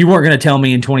 you weren't going to tell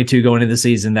me in 22 going into the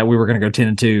season that we were going to go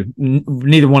 10-2.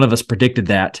 Neither one of us predicted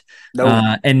that.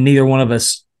 Nope. And neither one of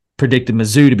us predicted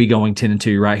Mizzou to be going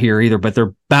 10-2 right here either, but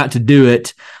they're about to do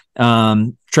it.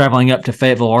 Traveling up to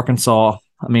Fayetteville, Arkansas.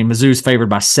 I mean, Mizzou's favored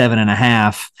by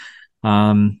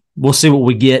 7.5. We'll see what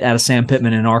we get out of Sam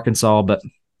Pittman in Arkansas, but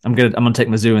I'm gonna take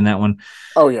Mizzou in that one.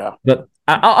 Oh yeah. But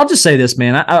I'll just say this,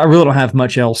 man. I really don't have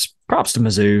much else. Props to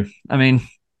Mizzou. I mean,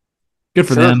 good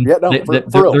for them. Yeah, no,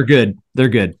 they're good. They're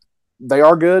good. They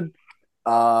are good.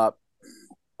 I'll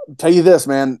tell you this,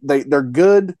 man. They're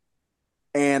good,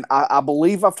 and I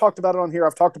believe I've talked about it on here.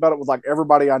 I've talked about it with like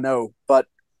everybody I know, but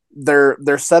they're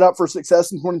set up for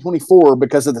success in 2024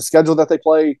 because of the schedule that they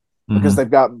play, because they've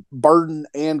got Burden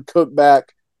and Cook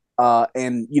back,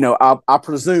 and I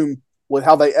presume with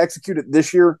how they executed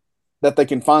this year that they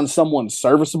can find someone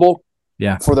serviceable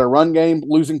for their run game,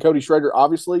 losing Cody Schrader,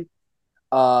 obviously.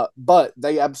 But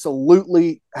they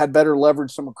absolutely had better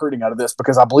leverage some recruiting out of this,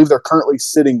 because I believe they're currently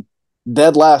sitting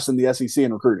dead last in the SEC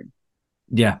in recruiting.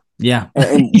 Yeah. Yeah.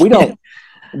 And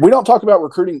we don't talk about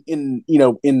recruiting in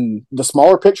the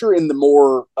smaller picture, in the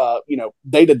more,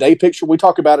 day-to-day picture. We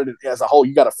talk about it as a whole.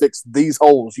 You got to fix these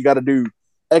holes. You got to do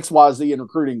X, Y, Z in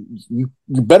recruiting. You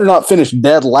better not finish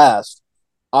dead last.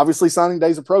 Obviously, signing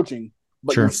day's approaching,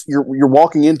 but you're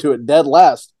walking into it dead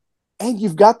last, and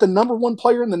you've got the number one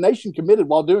player in the nation committed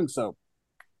while doing so.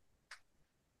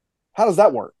 How does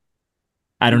that work?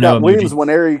 I don't know. Williams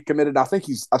Nwaneri committed. I think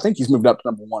he's moved up to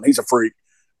number one. He's a freak.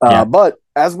 But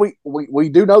as we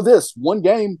do know this, one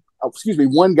guy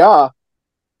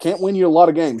can't win you a lot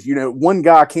of games. One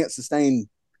guy can't sustain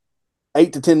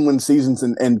 8 to 10 win seasons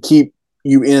and keep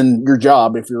you in your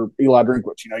job if you're Eli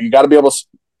Drinkwitz. You got to be able to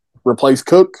replace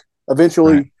Cook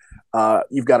eventually. Right.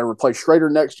 You've got to replace Schrader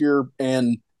next year.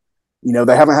 And,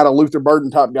 they haven't had a Luther Burden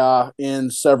type guy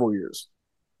in several years.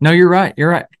 No, you're right. You're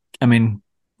right. I mean,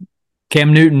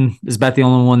 Cam Newton is about the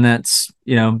only one that's,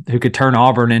 who could turn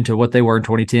Auburn into what they were in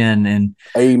 2010. And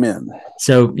amen.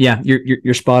 So, yeah,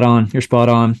 you're spot on. You're spot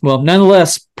on. Well,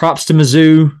 nonetheless, props to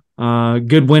Mizzou.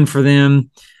 Good win for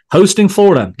them. Hosting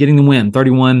Florida, getting the win,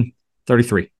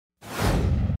 31-33. All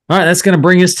right, that's going to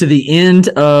bring us to the end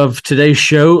of today's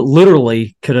show.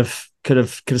 Literally could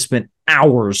have spent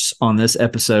hours on this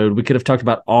episode. We could have talked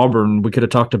about Auburn. We could have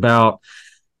talked about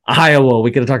Iowa.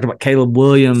 We could have talked about Caleb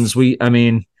Williams.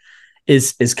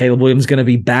 Is Caleb Williams going to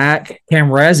be back? Cam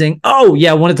Rising. Oh,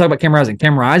 yeah, I want to talk about Cam Rising.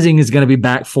 Cam Rising is going to be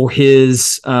back for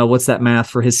his, what's that math,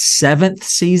 for his 7th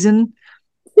season?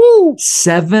 Woo!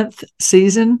 7th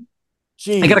season?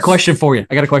 Jeez. I got a question for you.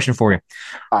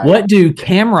 Right. What do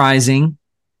Cam Rising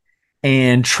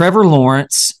and Trevor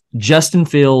Lawrence, Justin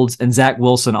Fields, and Zach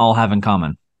Wilson all have in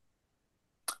common?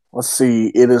 Let's see.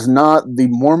 It is not the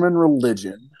Mormon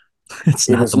religion. It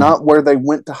is not where they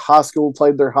went to high school,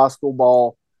 played their high school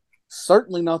ball.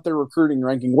 Certainly not their recruiting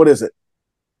ranking. What is it?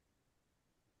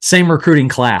 Same recruiting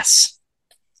class.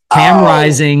 Cam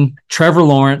Rising, Trevor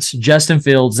Lawrence, Justin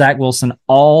Fields, Zach Wilson,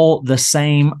 all the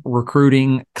same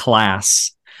recruiting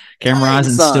class. Cam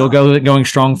Rising still going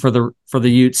strong for the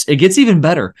Utes. It gets even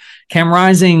better. Cam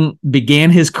Rising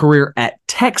began his career at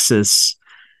Texas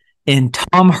in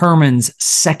Tom Herman's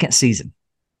 2nd season.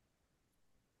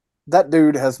 That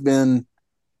dude has been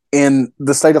in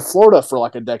the state of Florida for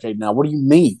like a decade now. What do you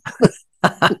mean?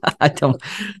 I don't.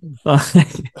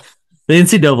 The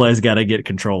NCAA's got to get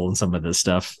control on some of this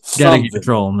stuff. Got to get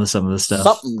control on some of this stuff.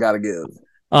 Something got to give.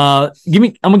 I'm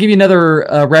gonna give you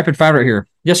another rapid fire right here.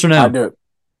 Yes or no? I do.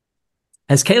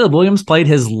 Has Caleb Williams played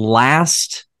his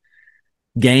last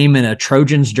game in a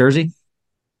Trojans jersey?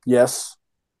 Yes.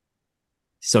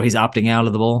 So he's opting out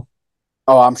of the bowl?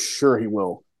 Oh, I'm sure he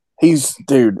will.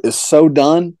 Dude is so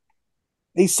done.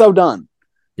 He's so done.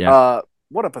 Yeah.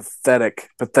 What a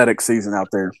pathetic season out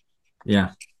there.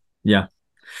 Yeah. Yeah.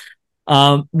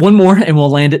 One more and we'll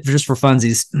land it just for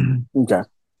funsies. Okay.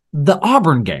 The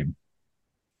Auburn game.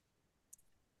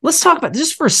 Let's talk about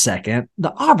just for a second.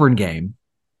 The Auburn game.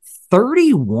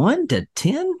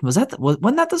 31-10.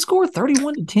 Wasn't that the score?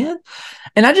 31-10.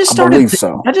 And I just started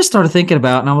thinking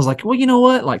about it, and I was like, well, you know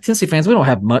what? Like Tennessee fans, we don't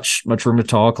have much room to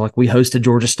talk. Like we hosted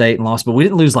Georgia State and lost, but we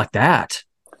didn't lose like that.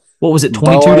 What was it,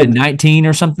 22-19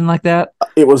 or something like that?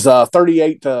 It was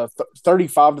 35 to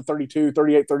 32,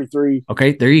 38-33.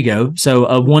 Okay, there you go. So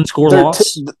a one-score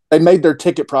loss. They made their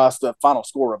ticket price the final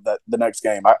score of the next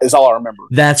game. Is all I remember.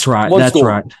 That's right.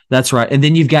 That's right. And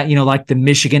then you've got like the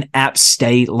Michigan App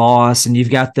State loss, and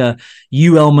you've got the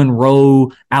UL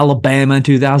Monroe, Alabama in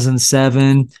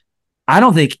 2007. I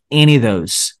don't think any of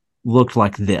those looked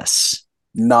like this.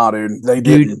 Nah, dude, they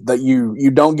didn't. That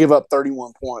you don't give up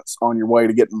 31 points on your way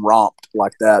to getting romped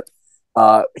like that.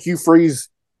 Hugh Freeze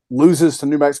loses to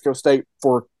New Mexico State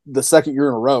for the 2nd year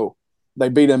in a row. They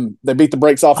beat him. They beat the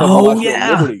brakes off of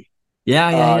Liberty.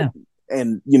 Yeah.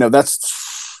 And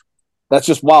that's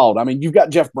just wild. I mean, you've got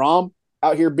Jeff Brom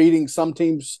out here beating some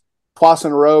teams twice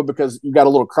in a row because you've got a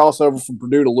little crossover from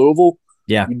Purdue to Louisville.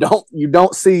 Yeah, you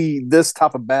don't see this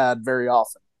type of bad very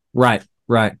often. Right.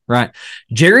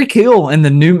 Jerry Kill and the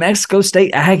New Mexico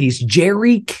State Aggies.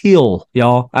 Jerry Kill,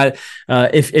 y'all.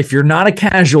 If you're not a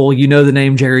casual, you know the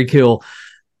name Jerry Kill.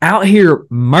 Out here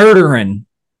murdering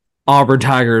Auburn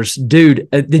Tigers. Dude,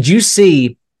 did you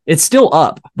see? It's still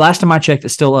up. Last time I checked,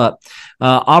 it's still up.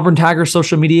 Auburn Tigers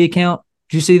social media account.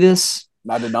 Did you see this?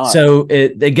 I did not. So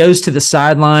it goes to the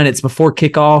sideline. It's before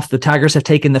kickoff. The Tigers have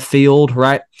taken the field,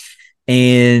 right?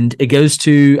 And it goes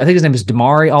to, I think his name is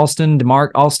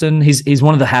DeMarc Alston. He's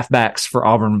one of the halfbacks for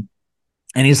Auburn.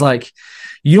 And he's like,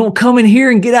 you don't come in here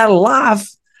and get out alive.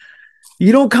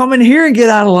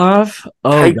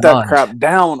 Oh, Take God. that crap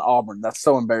down, Auburn. That's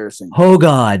so embarrassing. Oh,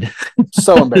 God.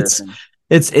 So embarrassing.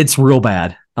 It's real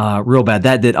bad. Real bad.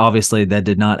 That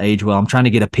did not age well. I'm trying to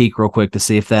get a peek real quick to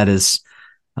see if that is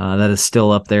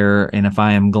still up there. And if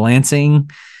I am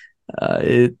glancing,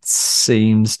 it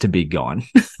seems to be gone.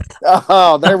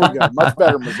 Oh, there we go. Much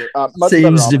better.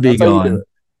 Seems to be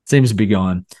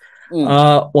gone.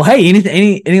 Well,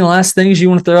 hey, any last things you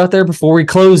want to throw out there before we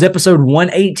close episode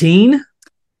 118?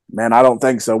 Man, I don't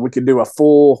think so. We could do a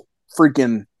full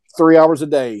freaking 3 hours a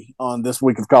day on this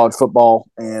week of college football,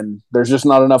 and there's just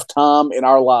not enough time in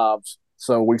our lives.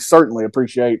 So we certainly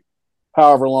appreciate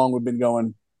however long we've been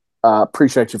going.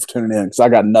 Appreciate you for tuning in because I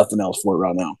got nothing else for it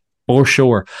right now. For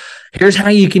sure. Here's how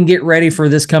you can get ready for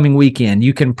this coming weekend.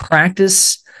 You can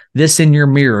practice this in your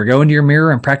mirror. Go into your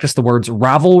mirror and practice the words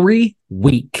rivalry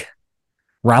week.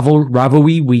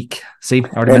 Rivalry week. See,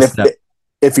 I already messed it up.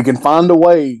 If you can find a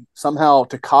way somehow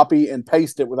to copy and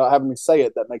paste it without having to say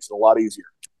it, that makes it a lot easier.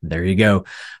 There you go.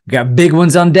 We've got big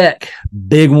ones on deck.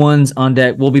 Big ones on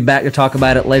deck. We'll be back to talk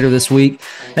about it later this week.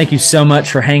 Thank you so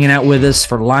much for hanging out with us,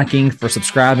 for liking, for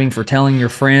subscribing, for telling your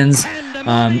friends.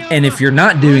 And if you're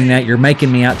not doing that, you're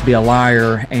making me out to be a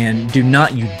liar. And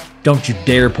don't you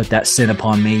dare put that sin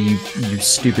upon me, you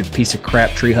stupid piece of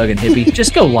crap tree hugging hippie.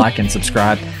 Just go like and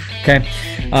subscribe. Okay.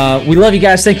 We love you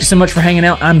guys. Thank you so much for hanging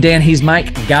out. I'm Dan. He's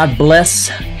Mike. God bless.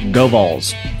 Go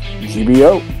Vols.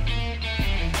 GBO.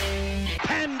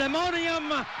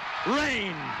 Pandemonium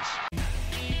reigns.